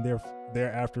and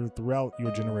thereafter throughout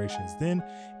your generations, then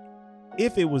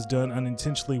if it was done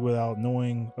unintentionally without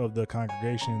knowing of the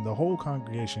congregation, the whole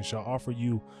congregation shall offer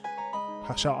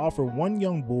one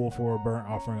young bull for a burnt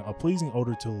offering, a pleasing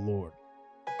odor to the Lord,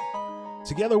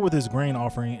 together with his grain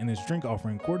offering and his drink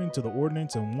offering, according to the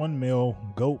ordinance, and one male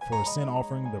goat for a sin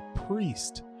offering. The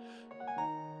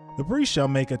priest shall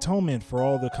make atonement for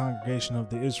all the congregation of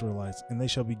the Israelites, and they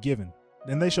shall be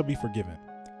forgiven.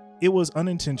 It was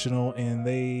unintentional, and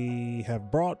they have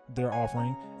brought their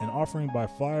offering, an offering by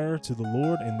fire to the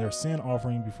Lord, and their sin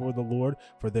offering before the Lord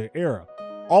for their error.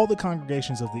 All the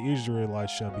congregations of the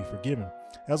Israelites shall be forgiven,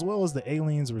 as well as the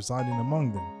aliens residing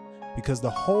among them, because the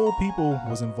whole people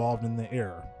was involved in the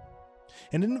error.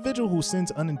 An individual who sins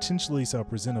unintentionally shall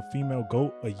present a female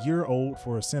goat a year old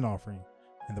for a sin offering,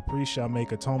 and the priest shall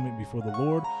make atonement before the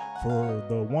Lord for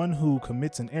the one who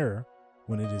commits an error,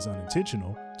 when it is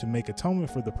unintentional, to make atonement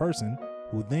for the person,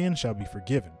 who then shall be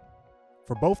forgiven.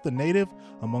 For both the native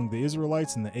among the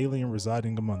Israelites and the alien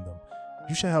residing among them,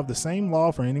 you shall have the same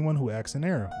law for anyone who acts in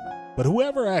error. But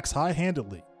whoever acts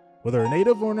high-handedly, whether a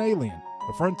native or an alien,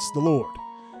 affronts the Lord,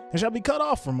 and shall be cut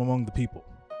off from among the people.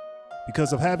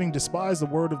 Because of having despised the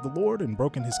word of the Lord and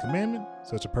broken his commandment,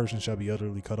 such a person shall be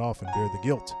utterly cut off and bear the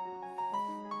guilt.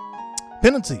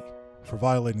 Penalty for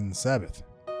violating the Sabbath.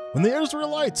 When the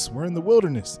Israelites were in the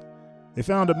wilderness, they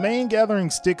found a man gathering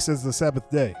sticks as the Sabbath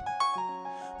day.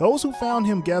 Those who found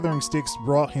him gathering sticks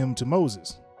brought him to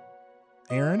Moses,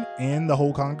 Aaron, and the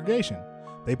whole congregation.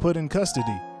 They put him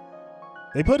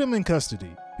in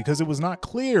custody because it was not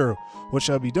clear what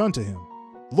shall be done to him.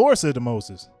 The Lord said to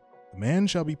Moses, "The man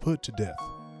shall be put to death.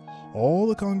 All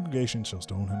the congregation shall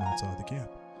stone him outside the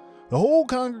camp." The whole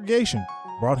congregation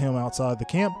brought him outside the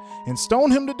camp and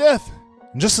stoned him to death,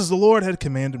 just as the Lord had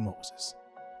commanded Moses.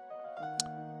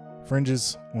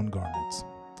 Fringes on garments.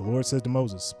 The Lord said to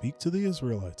Moses, "Speak to the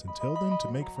Israelites and tell them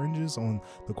to make fringes on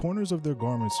the corners of their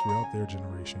garments throughout their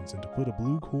generations, and to put a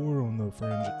blue cord on the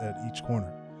fringe at each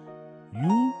corner.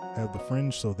 You have the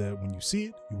fringe so that when you see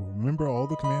it, you will remember all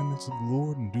the commandments of the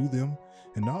Lord and do them,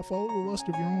 and not follow the lust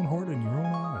of your own heart and your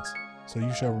own eyes. So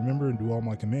you shall remember and do all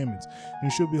my commandments, and you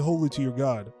shall be holy to your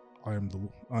God. I am the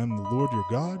Lord your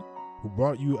God, who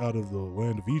brought you out of the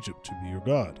land of Egypt to be your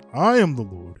God. I am the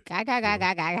Lord." Got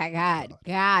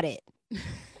it.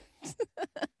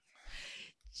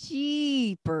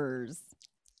 Jeepers.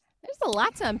 There's a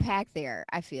lot to unpack there,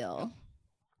 I feel.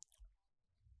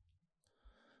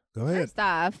 Go ahead. First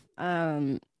off,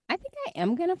 I think I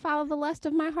am going to follow the lust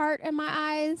of my heart and my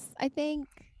eyes. I think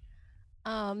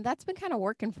that's been kind of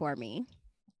working for me.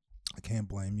 I can't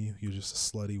blame you. You're just a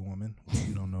slutty woman.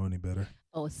 You don't know any better.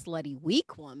 Oh, a slutty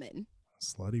weak woman.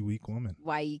 Slutty weak woman.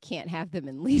 Why you can't have them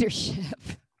in leadership.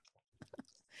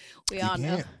 We all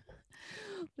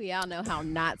know how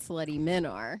not slutty men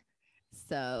are.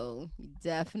 So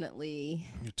definitely.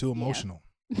 You're too emotional.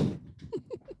 Yeah.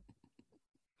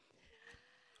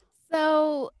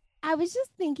 So I was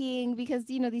just thinking, because,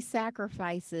 these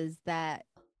sacrifices that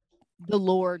the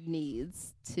Lord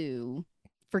needs to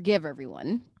forgive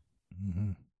everyone.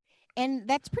 Mm-hmm. And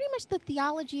that's pretty much the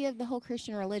theology of the whole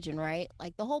Christian religion, right?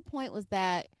 Like, the whole point was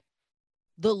that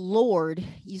the Lord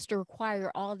used to require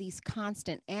all these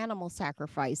constant animal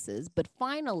sacrifices, but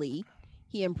finally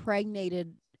he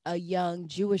impregnated a young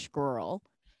Jewish girl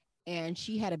and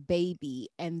she had a baby.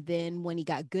 And then when he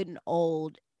got good and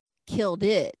old, killed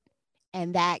it.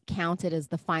 And that counted as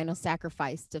the final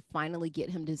sacrifice to finally get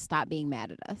him to stop being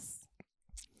mad at us.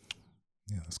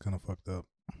 Yeah, that's kind of fucked up.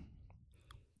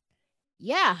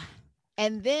 Yeah.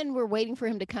 And then we're waiting for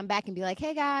him to come back and be like,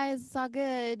 "Hey guys, it's all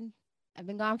good. I've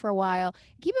been gone for a while."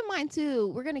 Keep in mind too,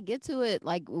 we're going to get to it,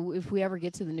 like, if we ever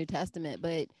get to the New Testament,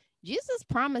 but Jesus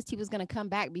promised he was going to come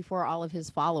back before all of his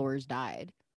followers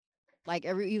died. Like,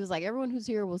 he was like, "Everyone who's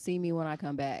here will see me when I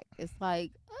come back." It's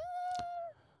like,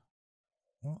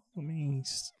 Well, I mean,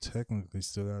 he's technically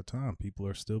still got time. People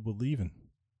are still believing.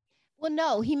 Well,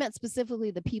 no, he meant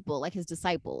specifically the people, like his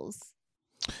disciples.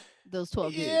 Those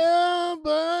 12 dudes. Yeah,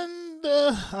 but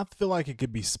I feel like it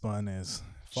could be spun as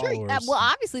followers. Sure. Well,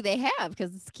 obviously they have,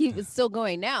 because it's still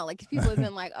going now. Like, people have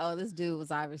been like, "Oh, this dude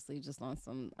was obviously just on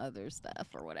some other stuff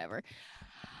or whatever."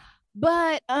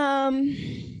 But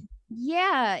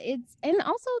yeah, it's and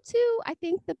also too, I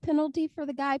think the penalty for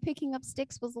the guy picking up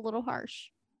sticks was a little harsh.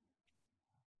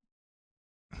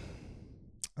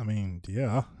 I mean,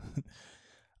 yeah.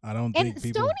 I don't And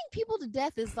think stoning people. people to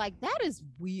death is like that is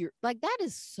weird. Like that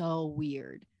is so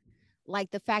weird. Like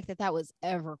the fact that that was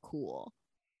ever cool.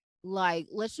 Like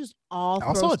let's just all throw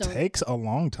Also, it stones. takes a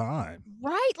long time.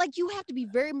 Right? Like you have to be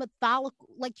very methodical.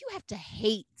 Like you have to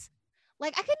hate.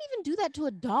 Like I couldn't even do that to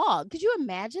a dog. Could you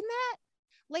imagine that?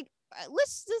 Like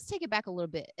let's take it back a little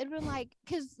bit. It'd been like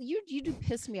because you do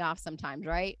piss me off sometimes,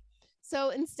 right?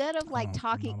 So instead of like I'm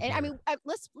talking, not and I aware. mean,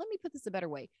 let me put this a better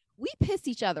way. We piss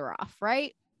each other off,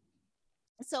 right?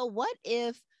 So what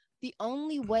if the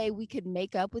only way we could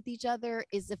make up with each other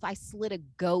is if I slit a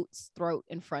goat's throat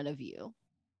in front of you?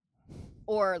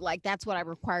 Or like that's what I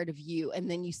required of you, and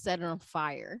then you set it on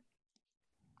fire.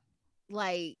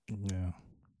 Like Yeah,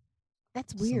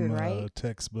 that's some weird, right?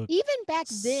 textbook Even back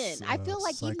then, I feel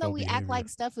like even though psycho we act behavior. like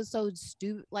stuff was so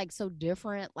stupid, like so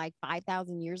different, like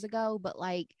 5,000 years ago, but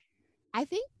like I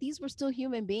think these were still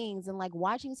human beings, and like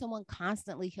watching someone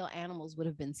constantly kill animals would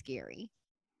have been scary.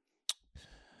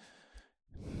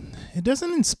 It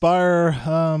doesn't inspire,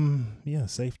 yeah,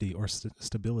 safety or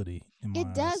stability in my It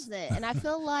eyes. doesn't. And I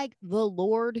feel like the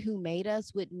Lord who made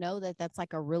us would know that that's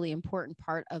like a really important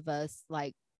part of us,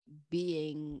 like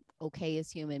being okay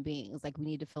as human beings. Like we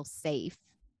need to feel safe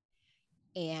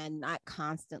and not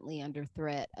constantly under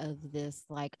threat of this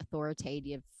like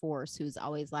authoritative force who's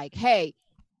always like, hey,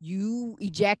 you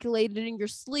ejaculated in your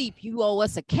sleep. You owe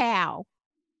us a cow.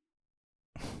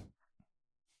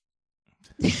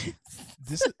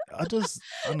 This is, I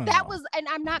don't That know. was, and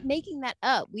I'm not making that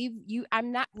up.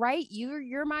 I'm not right.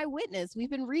 You're my witness. We've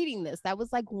been reading this. That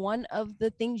was like one of the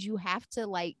things you have to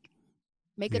like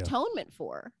make Yeah, atonement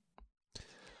for.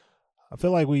 I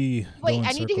feel like we go Wait, in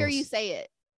I need to hear you circles. say it.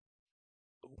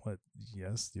 What?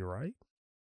 Yes, you're right.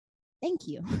 Thank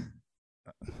you.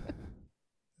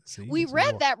 See, We this is read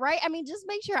what that, right? I mean, just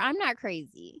make sure I'm not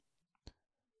crazy.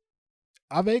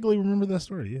 I vaguely remember that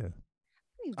story. Yeah,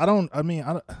 I don't. I mean,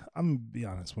 I'm gonna be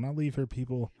honest. When I leave here,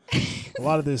 people, a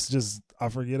lot of this just I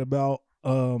forget about. He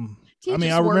I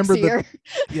mean, I just works remember the here.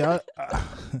 yeah.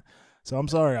 So I'm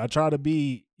sorry. I try to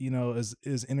be, as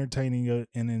entertaining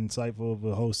and insightful of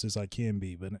a host as I can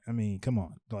be. But I mean, come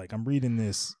on. Like I'm reading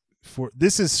this for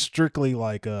this is strictly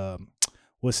like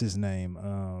what's his name?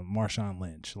 Marshawn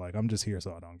Lynch. Like I'm just here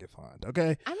so I don't get fined. Okay.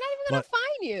 I'm not even gonna Like find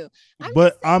you. I'm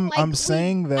but just saying, like I'm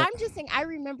saying that I'm just saying. I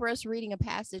remember us reading a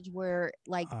passage where,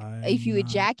 like, if I'm you not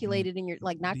ejaculated in your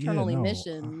like yeah, nocturnal no.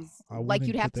 emissions, I like you'd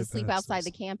wouldn't have put to that sleep past outside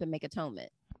the us. camp and make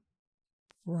atonement.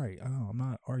 Right. I know. I'm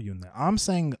not arguing that. I'm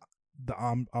saying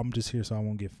I'm just here so I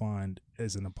won't get fined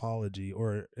as an apology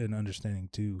or an understanding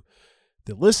to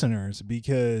the listeners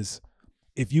because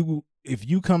if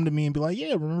you come to me and be like,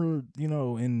 yeah, remember,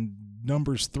 in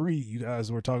Numbers 3, you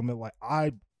guys were talking about like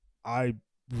I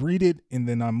read it and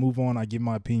then I move on. I give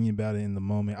my opinion about it in the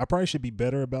moment. I probably should be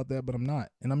better about that, but I'm not,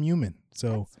 and I'm human,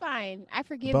 so That's fine. I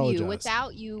forgive you apologize.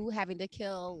 without you having to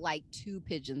kill like two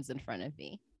pigeons in front of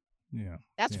me. Yeah,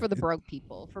 That's yeah. for the broke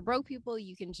people. For broke people,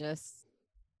 you can just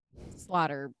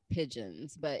slaughter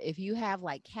pigeons. But if you have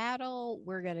like cattle,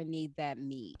 we're going to need that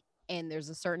meat. And there's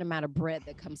a certain amount of bread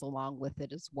that comes along with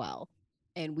it as well.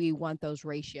 And we want those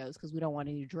ratios because we don't want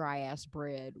any dry ass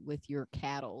bread with your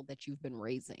cattle that you've been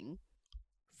raising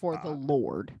for the I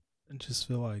Lord. just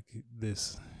feel like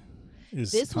this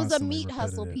is This was a constantly meat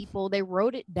hustle, repetitive. people. They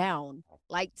wrote it down.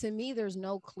 Like to me, there's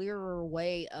no other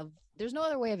way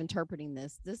of interpreting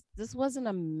this. This wasn't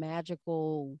a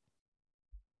magical,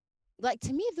 like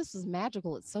to me, if this was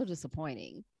magical, it's so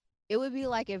disappointing. It would be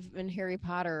like if in Harry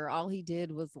Potter all he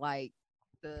did was like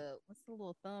the what's the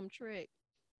little thumb trick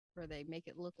where they make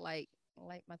it look like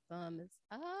my thumb is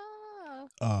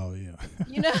Oh yeah,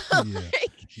 you know yeah.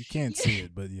 like You can't yeah. see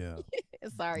it, but yeah,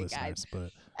 Sorry guys, listeners.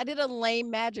 But I did a lame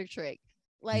magic trick.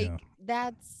 Like yeah,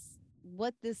 that's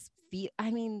what this feel.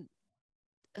 I mean,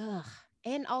 ugh.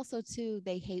 And also too,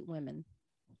 they hate women.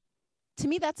 To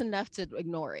me, that's enough to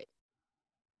ignore it.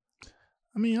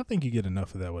 I mean, I think you get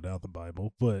enough of that without the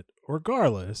Bible. But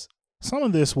regardless, some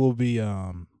of this will be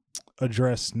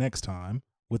addressed next time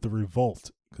with the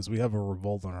revolt because we have a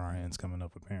revolt on our hands coming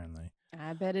up apparently.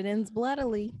 I bet it ends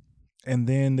bloodily. And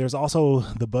then there's also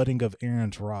the budding of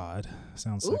Aaron's rod.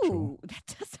 Sounds sexual. Ooh, that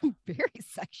does sound very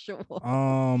sexual.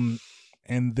 Um,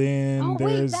 and then Oh wait, that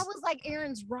there's was like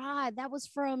Aaron's rod. That was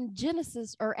from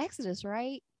Genesis or Exodus,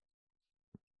 right?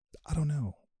 I don't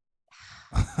know.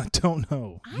 I don't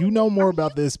know. I You know mean, more are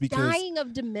about you this because dying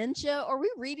of dementia? Are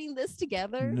we reading this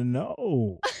together?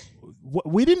 no.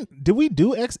 We didn't. Did we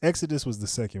do Exodus? Was the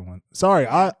second one? Sorry,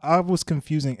 Yeah. I was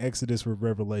confusing Exodus with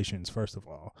Revelations. First of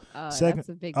all, Oh, second, that's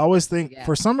a big. I always That's a big think gap.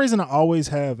 for some reason I always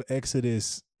have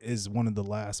Exodus is one of the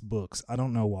last books. I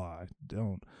don't know why.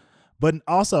 Don't. But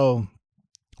also,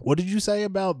 what did you say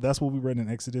about that's what we read in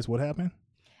Exodus? What happened?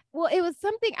 Well, it was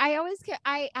something I always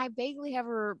I vaguely have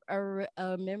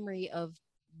a memory of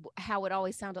how it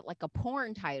always sounded like a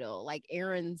porn title, like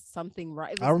Aaron's something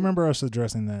right. It I was remember us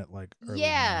addressing that like early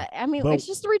yeah. on. I mean, But it's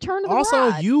just the return of the also,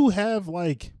 rod. you have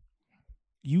like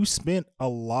you spent a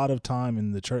lot of time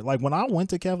in the church. Like when I went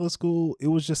to Catholic school, it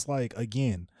was just like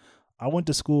again, I went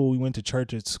to school. We went to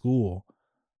church at school,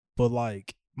 but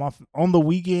like on the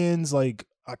weekends, like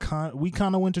we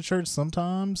kind of went to church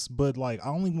sometimes, but like I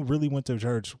only really went to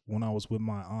church when I was with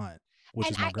my aunt, which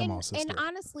And is my grandma's and sister.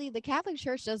 honestly, the Catholic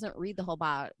Church doesn't read the whole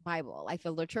Bible. Like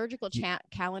the liturgical Yeah,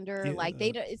 calendar, like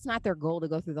yeah, it's not their goal to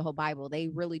go through the whole Bible. They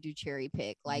really do cherry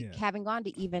pick. Like yeah, having gone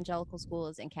to evangelical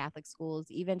schools and Catholic schools,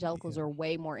 evangelicals yeah, are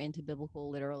way more into biblical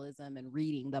literalism and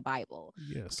reading the Bible.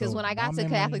 yeah. Because So when I my got to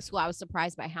Catholic memory, school, I was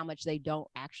surprised by how much they don't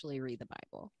actually read the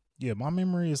Bible. yeah, my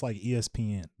memory is like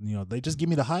ESPN. You know, they just give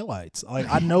me the highlights. Like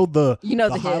I know the You know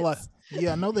the highlight. hits.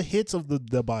 Yeah, I know the hits of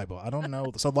the Bible. I don't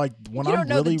know. So like when You don't I'm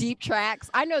know the really deep tracks.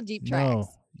 I know deep tracks. no,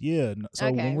 yeah. So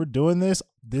when Okay. we're doing this,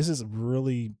 this is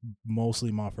really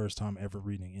mostly my first time ever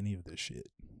reading any of this shit.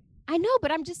 I know,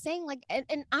 but I'm just saying, like, and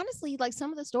honestly, like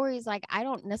some of the stories, like I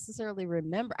don't necessarily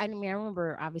remember. I mean, I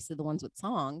remember obviously the ones with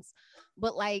songs,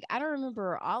 but like I don't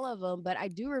remember all of them. But I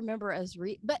do remember us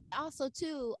read. But also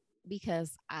too,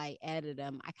 because I edited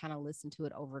them, I kind of listened to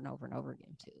it over and over and over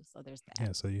again too. So there's that.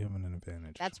 Yeah, so you have an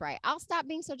advantage. That's right. I'll stop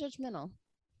being so judgmental.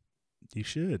 You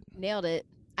should. Nailed it.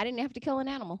 I didn't have to kill an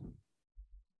animal.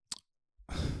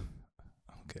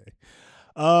 Okay.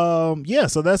 Yeah,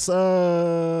 so that's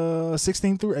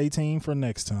 16 through 18 for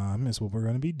next time is what we're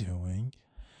going to be doing.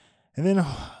 And then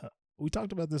we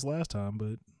talked about this last time,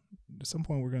 but at some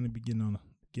point we're going to be getting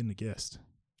a guest.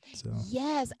 So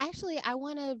yes, actually, I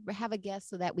want to have a guest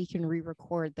so that we can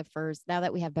re-record the first. Now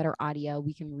that we have better audio,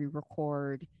 we can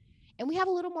re-record, and we have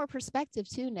a little more perspective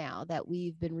too. Now that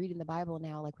we've been reading the Bible,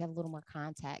 now like we have a little more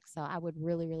context. So I would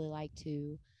really, really like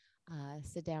to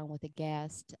sit down with a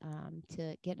guest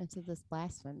to get into this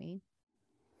blasphemy.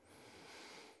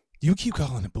 you keep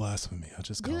calling it blasphemy. I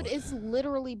just call Dude, it. it's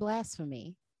literally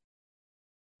blasphemy.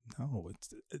 No,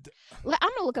 I'm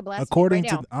gonna look up blasphemy according right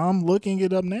to now. I'm looking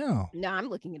it up now. No, I'm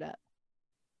looking it up.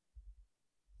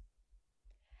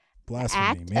 Blasphemy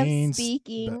Act means of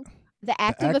speaking. the The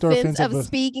active act or offense offensive of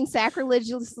speaking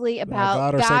sacrilegiously about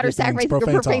about God or sacred things,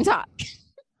 sacrificing or profane talk. talk.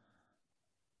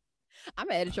 I'm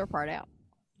gonna edit your part out.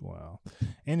 Wow.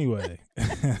 Anyway,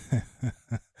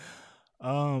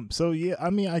 so yeah, I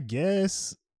mean, I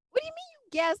guess What do you mean? You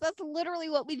guess that's literally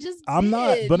what we just I'm did.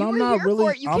 not, but You I'm were not here really.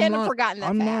 for it. You I'm can't not, have forgotten that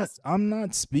I'm fast. not. I'm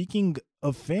not speaking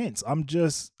offense. I'm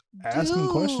just asking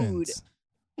questions.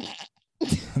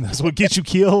 That's what gets you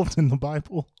killed in the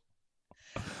Bible.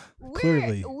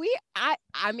 Clearly,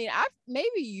 I mean,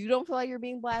 maybe you don't feel like you're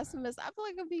being blasphemous. I feel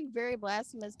like I'm being very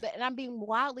blasphemous, and I'm being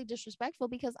wildly disrespectful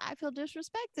because I feel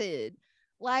disrespected.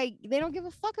 Like they don't give a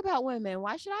fuck about women.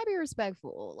 Why should I be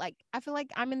respectful? Like I feel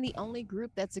like I'm in the only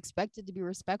group that's expected to be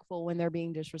respectful when they're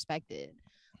being disrespected.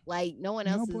 Like no one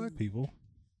else is. black people.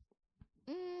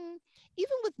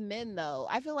 Even with men though,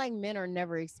 I feel like men are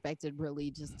never expected really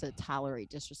just to tolerate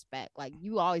disrespect. Like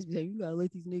you always be saying, you gotta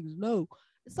let these niggas know.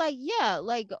 It's like, yeah,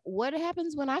 like what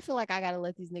happens when I feel like I gotta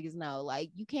let these niggas know? Like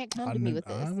you can't come to me with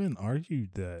this. I haven't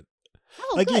argued that.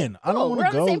 Oh, Again, good. I don't want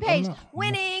to go. We're on the same page.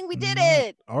 Winning, we did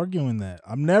it. Arguing that.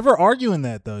 I'm never arguing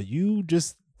that though. You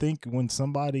just think when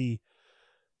somebody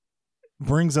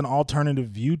brings an alternative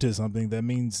view to something, that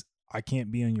means I can't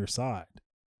be on your side.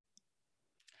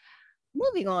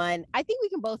 Moving on, I think we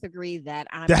can both agree that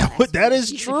that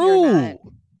is true.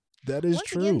 That is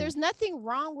true. Again, there's nothing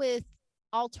wrong with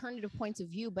alternative points of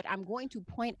view, but I'm going to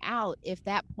point out if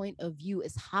that point of view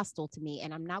is hostile to me,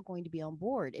 and I'm not going to be on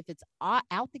board. If it's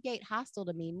out the gate hostile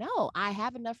to me, no, I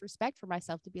have enough respect for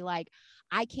myself to be like,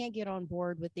 I can't get on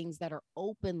board with things that are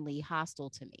openly hostile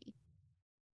to me.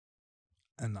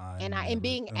 And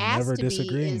being asked to be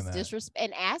is disrespect,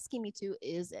 and asking me to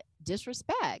is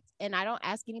disrespect, and I don't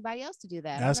ask anybody else to do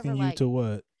that. Asking you to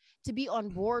what? To be on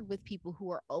board with people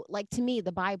who are like, to me,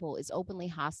 the Bible is openly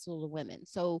hostile to women.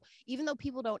 So even though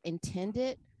people don't intend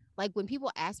it, like when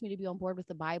people ask me to be on board with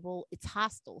the Bible, it's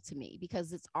hostile to me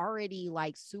because it's already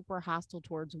like super hostile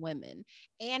towards women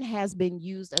and has been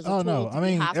used as a tool to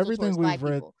be hostile everything towards black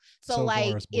people. So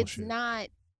like it's not.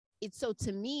 so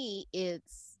to me,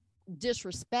 it's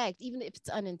disrespect, even if it's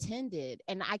unintended.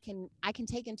 And I can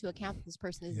take into account that this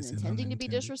person isn't It's an intending to be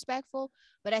unintended. disrespectful,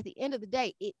 but at the end of the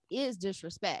day, it is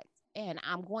disrespect. And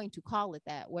I'm going to call it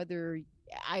that. Whether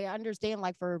I understand,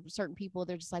 like for certain people,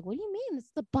 they're just like, "What do you mean?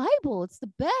 It's the Bible. It's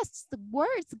the best. It's the word.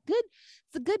 It's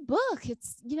a good book.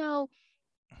 It's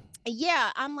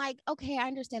yeah." I'm like, okay, I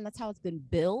understand. That's how it's been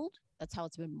billed. That's how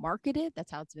it's been marketed. That's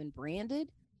how it's been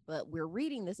branded. But we're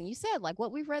reading this, and you said like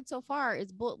what we've read so far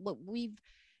is what we've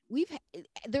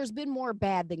there's been more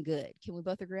bad than good. Can we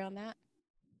both agree on that?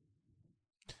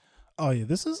 Oh yeah,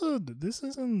 this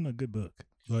isn't a good book.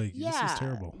 Like this is Yeah,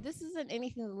 terrible. this isn't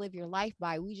anything to live your life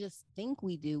by. We just think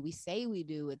we do. We say we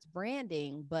do. It's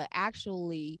branding, but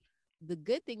actually, the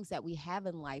good things that we have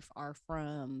in life are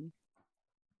from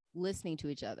listening to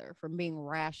each other, from being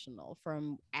rational,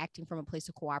 from acting from a place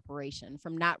of cooperation,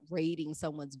 from not raiding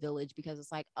someone's village because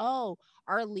it's like, oh,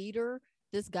 our leader,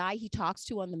 this guy he talks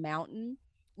to on the mountain,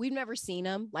 we've never seen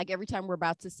him. Like every time we're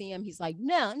about to see him, he's like,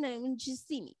 no, no, just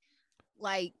see me.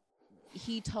 Like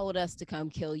he told us to come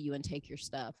kill you and take your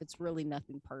stuff. It's really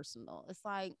nothing personal. It's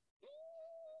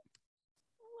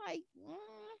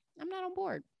I'm not on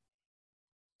board.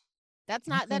 That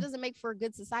Okay. doesn't make for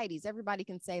good societies. Everybody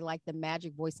can say like the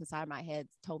magic voice inside my head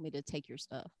told me to take your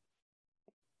stuff.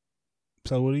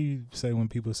 So what do you say when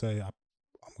people say I'm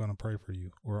gonna pray for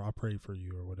you or I pray for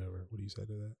you or whatever? What do you say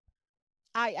to that?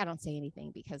 I don't say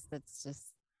anything because that's Oh,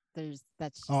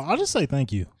 just I'll just say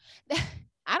thank you.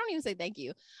 I don't even say thank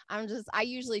you. I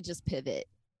usually just pivot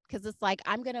because it's like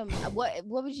I'm gonna what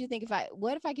would you think if I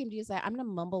came to you and say I'm gonna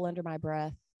mumble under my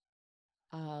breath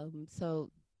so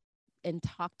and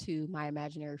talk to my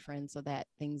imaginary friend so that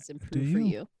things Do improve for you?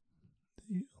 you.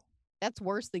 Do you? That's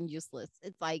worse than useless.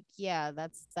 It's like, yeah,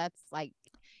 that's like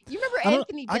you remember I don't.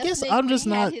 Anthony I guess Jeselnik I'm when just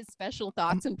he had not. his special I'm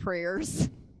thoughts and prayers.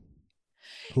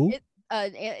 who? It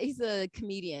he's a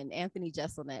comedian, Anthony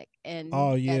Jeselnik, and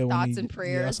Oh he yeah, had when thoughts he and yeah I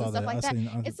prayers and saw stuff that. I like that.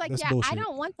 seen It's like, that's yeah, I bullshit.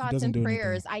 don't want He thoughts doesn't and do anything.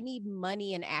 prayers. I need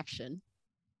money and action.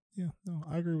 Yeah, no,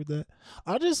 I agree with that.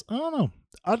 I don't know.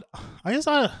 I guess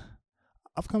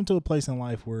I've come to a place in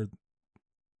life where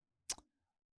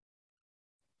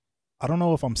I don't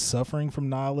know if I'm suffering from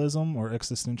nihilism or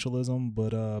existentialism,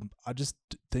 but I just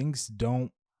things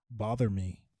don't bother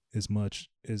me as much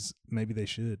as maybe they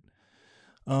should.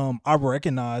 I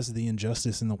recognize the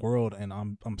injustice in the world, and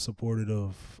I'm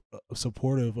supportive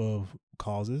of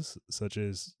causes such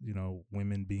as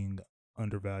women being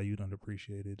undervalued,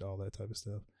 underappreciated, all that type of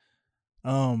stuff.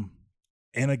 Um,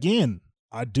 and again,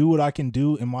 I do what I can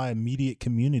do in my immediate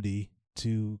community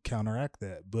to counteract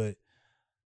that, but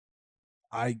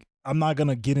I'm not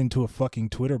gonna get into a fucking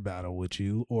Twitter battle with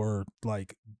you or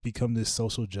like become this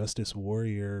social justice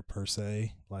warrior per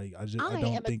se. Like I I don't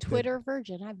am a think that Twitter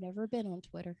virgin. I've never been on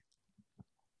Twitter.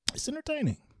 it's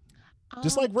entertaining.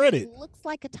 Just like It Reddit. looks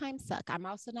like a time suck. I'm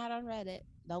also not on Reddit.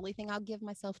 The only thing I'll give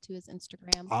myself to is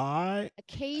Instagram. I and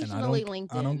Occasionally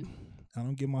LinkedIn. I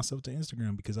don't give myself to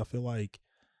Instagram because I feel like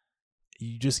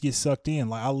you just get sucked in.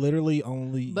 Like I literally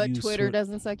only But use Twitter Twitter,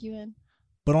 doesn't suck you in.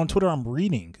 but on Twitter I'm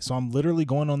reading. So I'm literally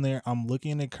going on there. I'm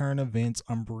looking at current events.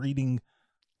 I'm reading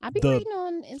I've been the. reading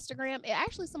on Instagram.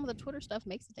 Actually, some of the Twitter stuff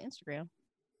makes it to Instagram.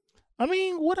 I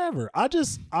mean, whatever. I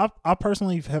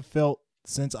personally have felt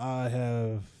since I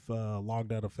have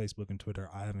logged out of Facebook and Twitter,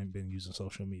 I haven't been using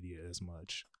social media as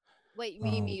much. Wait, you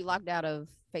mean you logged out of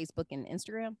Facebook and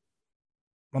Instagram?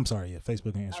 I'm sorry, yeah,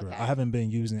 Facebook and Instagram. Okay. I haven't been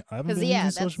using. I haven't Because been yeah,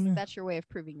 using social media. that's your way of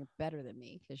proving you're better than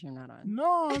me because you're not on.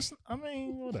 No, I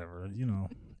mean, whatever.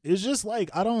 It's just like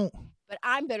I don't. But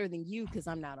I'm better than you because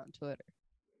I'm not on Twitter.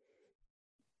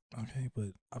 Okay, but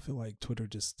I feel like Twitter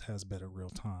just has better real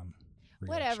time.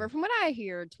 Whatever. From what I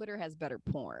hear, Twitter has better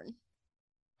porn.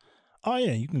 Oh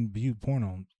yeah, you can view porn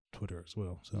on Twitter as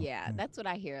well. So yeah, that's what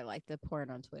I hear. Like the porn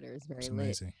on Twitter is very it's lit.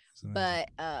 amazing. It's amazing.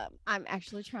 But I'm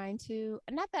actually trying to.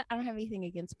 Not that I don't have anything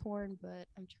against porn, but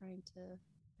I'm trying to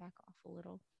back off a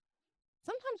little.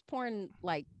 Sometimes porn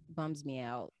like bums me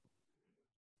out.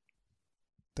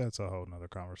 That's a whole nother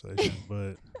conversation.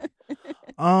 But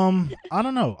I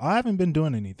don't know. I haven't been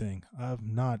doing anything.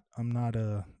 I'm not not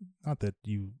that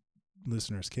you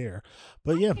listeners care,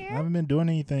 but yeah, I haven't been doing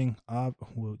anything.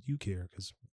 Well, you care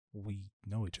because we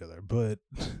know each other, but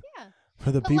yeah,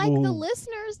 for the but people like the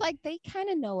listeners, like they kind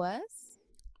of know us.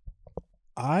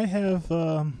 I have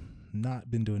not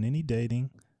been doing any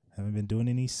dating, haven't been doing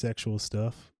any sexual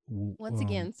stuff. Once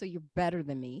again, so you're better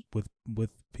than me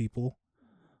with people,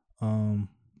 and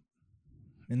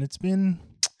it's been.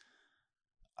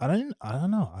 I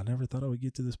don't know. I never thought I would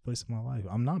get to this place in my life.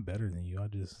 I'm not better than you.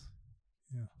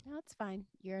 Yeah. No, it's fine.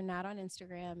 You're not on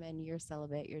Instagram and you're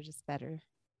celibate. You're just better.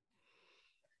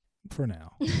 for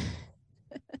now.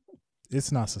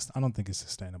 It's not. I don't think it's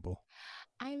sustainable.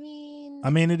 I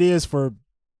mean, it is for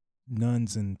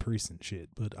nuns and priests and shit,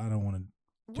 but I don't want to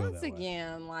go once that way.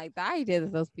 again, like the idea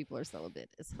that those people are celibate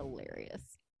is hilarious.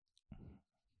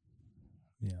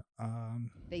 Yeah.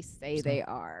 They say they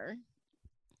are.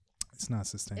 It's not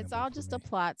sustainable. It's all just a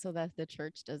plot so that the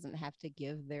church doesn't have to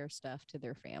give their stuff to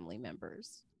their family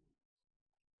members.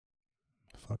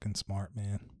 Fucking smart,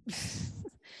 man.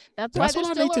 That's why they're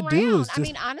what still I need around. to do. Is I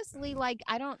mean, honestly, like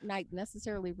I don't like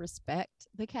necessarily respect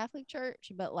the Catholic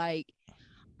Church, but like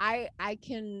I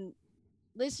can.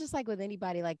 It's just like with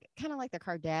anybody, like kind of like the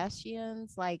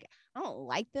Kardashians. Like I don't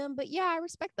like them, but yeah, I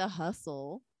respect the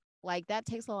hustle. Like that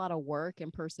takes a lot of work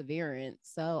and perseverance.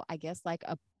 So I guess like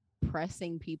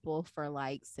oppressing people for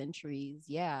like centuries,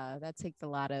 yeah, that takes a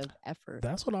lot of effort.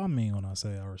 That's what I mean when I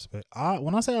say I respect.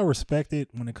 When I say I respect it,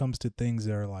 when it comes to things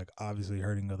that are like obviously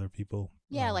hurting other people.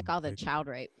 Yeah, like all the child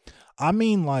rape. I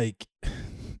mean, like,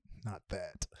 not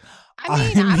that.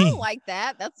 I don't like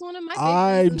that. That's one of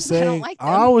my big reasons I don't like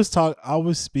them. I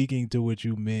was speaking to what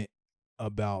you meant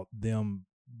about them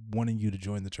wanting you to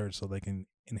join the church so they can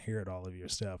inherit all of your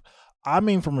stuff. I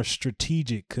mean, from a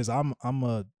strategic, because I'm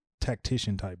a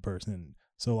tactician type person.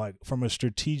 So like from a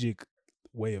strategic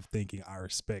way of thinking, I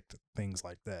respect things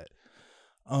like that.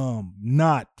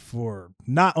 Not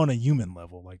on a human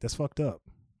level. Like that's fucked up.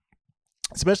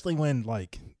 Especially when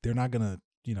like they're not gonna,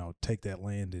 take that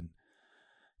land and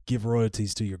give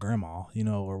royalties to your grandma,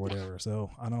 or whatever. So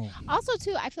I don't. Also,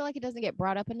 too, I feel like it doesn't get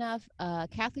brought up enough.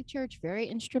 Catholic Church very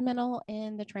instrumental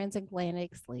in the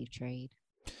transatlantic slave trade.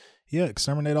 Yeah,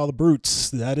 exterminate all the brutes.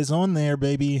 That is on there,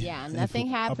 baby. Yeah, nothing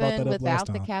happened without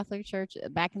the Catholic Church.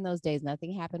 Back in those days,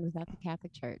 nothing happened without the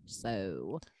Catholic Church.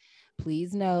 So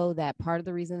please know that part of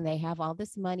the reason they have all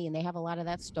this money, and they have a lot of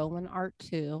that stolen art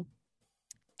too.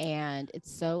 And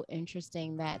it's so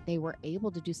interesting that they were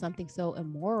able to do something so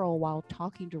immoral while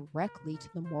talking directly to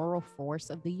the moral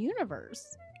force of the universe.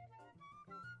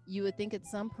 You would think at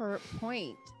some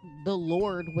point the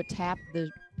Lord would tap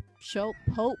the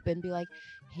Pope and be like,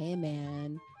 hey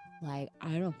man, like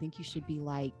I don't think you should be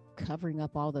like covering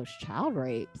up all those child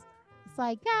rapes. It's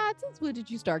like, God, since when did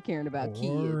you start caring about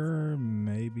kids? Or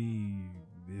maybe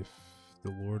if the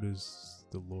Lord is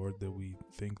the Lord that we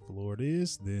think the Lord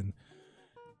is, then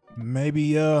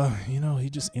maybe he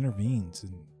just intervenes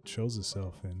and shows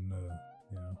himself, and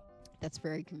that's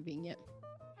very convenient.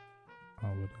 I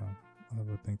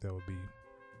would think that would be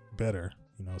better,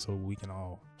 so we can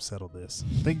all settle this.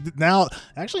 I think now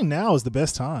is the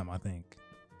best time, I think.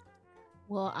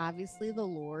 Well, obviously the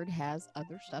Lord has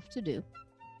other stuff to do,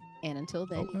 and until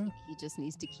then he just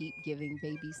needs to keep giving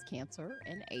babies cancer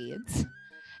and AIDS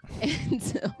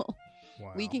until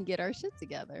we can get our shit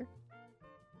together.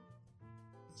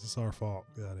 This is our fault.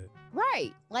 Got it.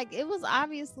 Right. Like it was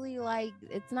obviously like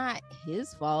it's not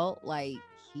his fault. Like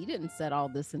he didn't set all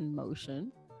this in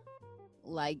motion.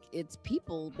 Like it's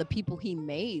the people he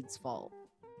made's fault.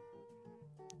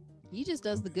 He just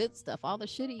does the good stuff. All the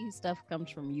shitty stuff comes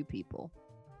from you people.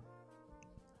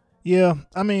 Yeah,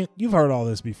 I mean, you've heard all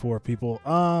this before, people.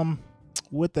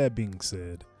 With that being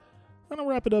said, I'm gonna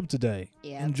wrap it up today.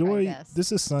 Yeah. Enjoy.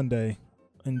 This is Sunday.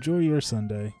 Enjoy your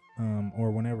Sunday. Or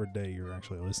whenever day you're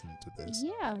actually listening to this.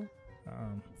 Yeah.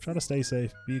 Try to stay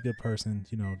safe. Be a good person.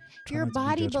 Your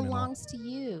body belongs to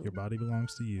you. Your body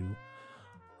belongs to you.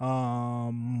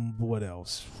 What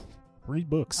else? Read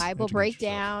books. Bible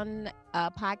Breakdown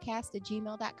podcast at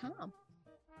gmail.com.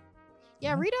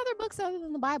 Yeah, read other books other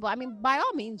than the Bible. I mean, by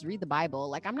all means, read the Bible.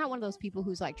 Like, I'm not one of those people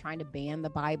who's like trying to ban the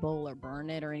Bible or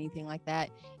burn it or anything like that.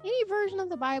 Any version of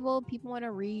the Bible people want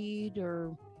to read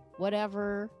or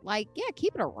whatever, like, yeah,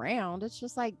 keep it around. It's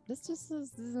just like this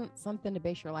isn't something to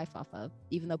base your life off of,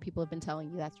 even though people have been telling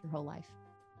you that's your whole life.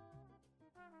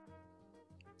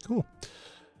 Cool.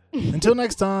 Until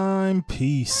next time,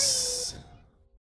 peace.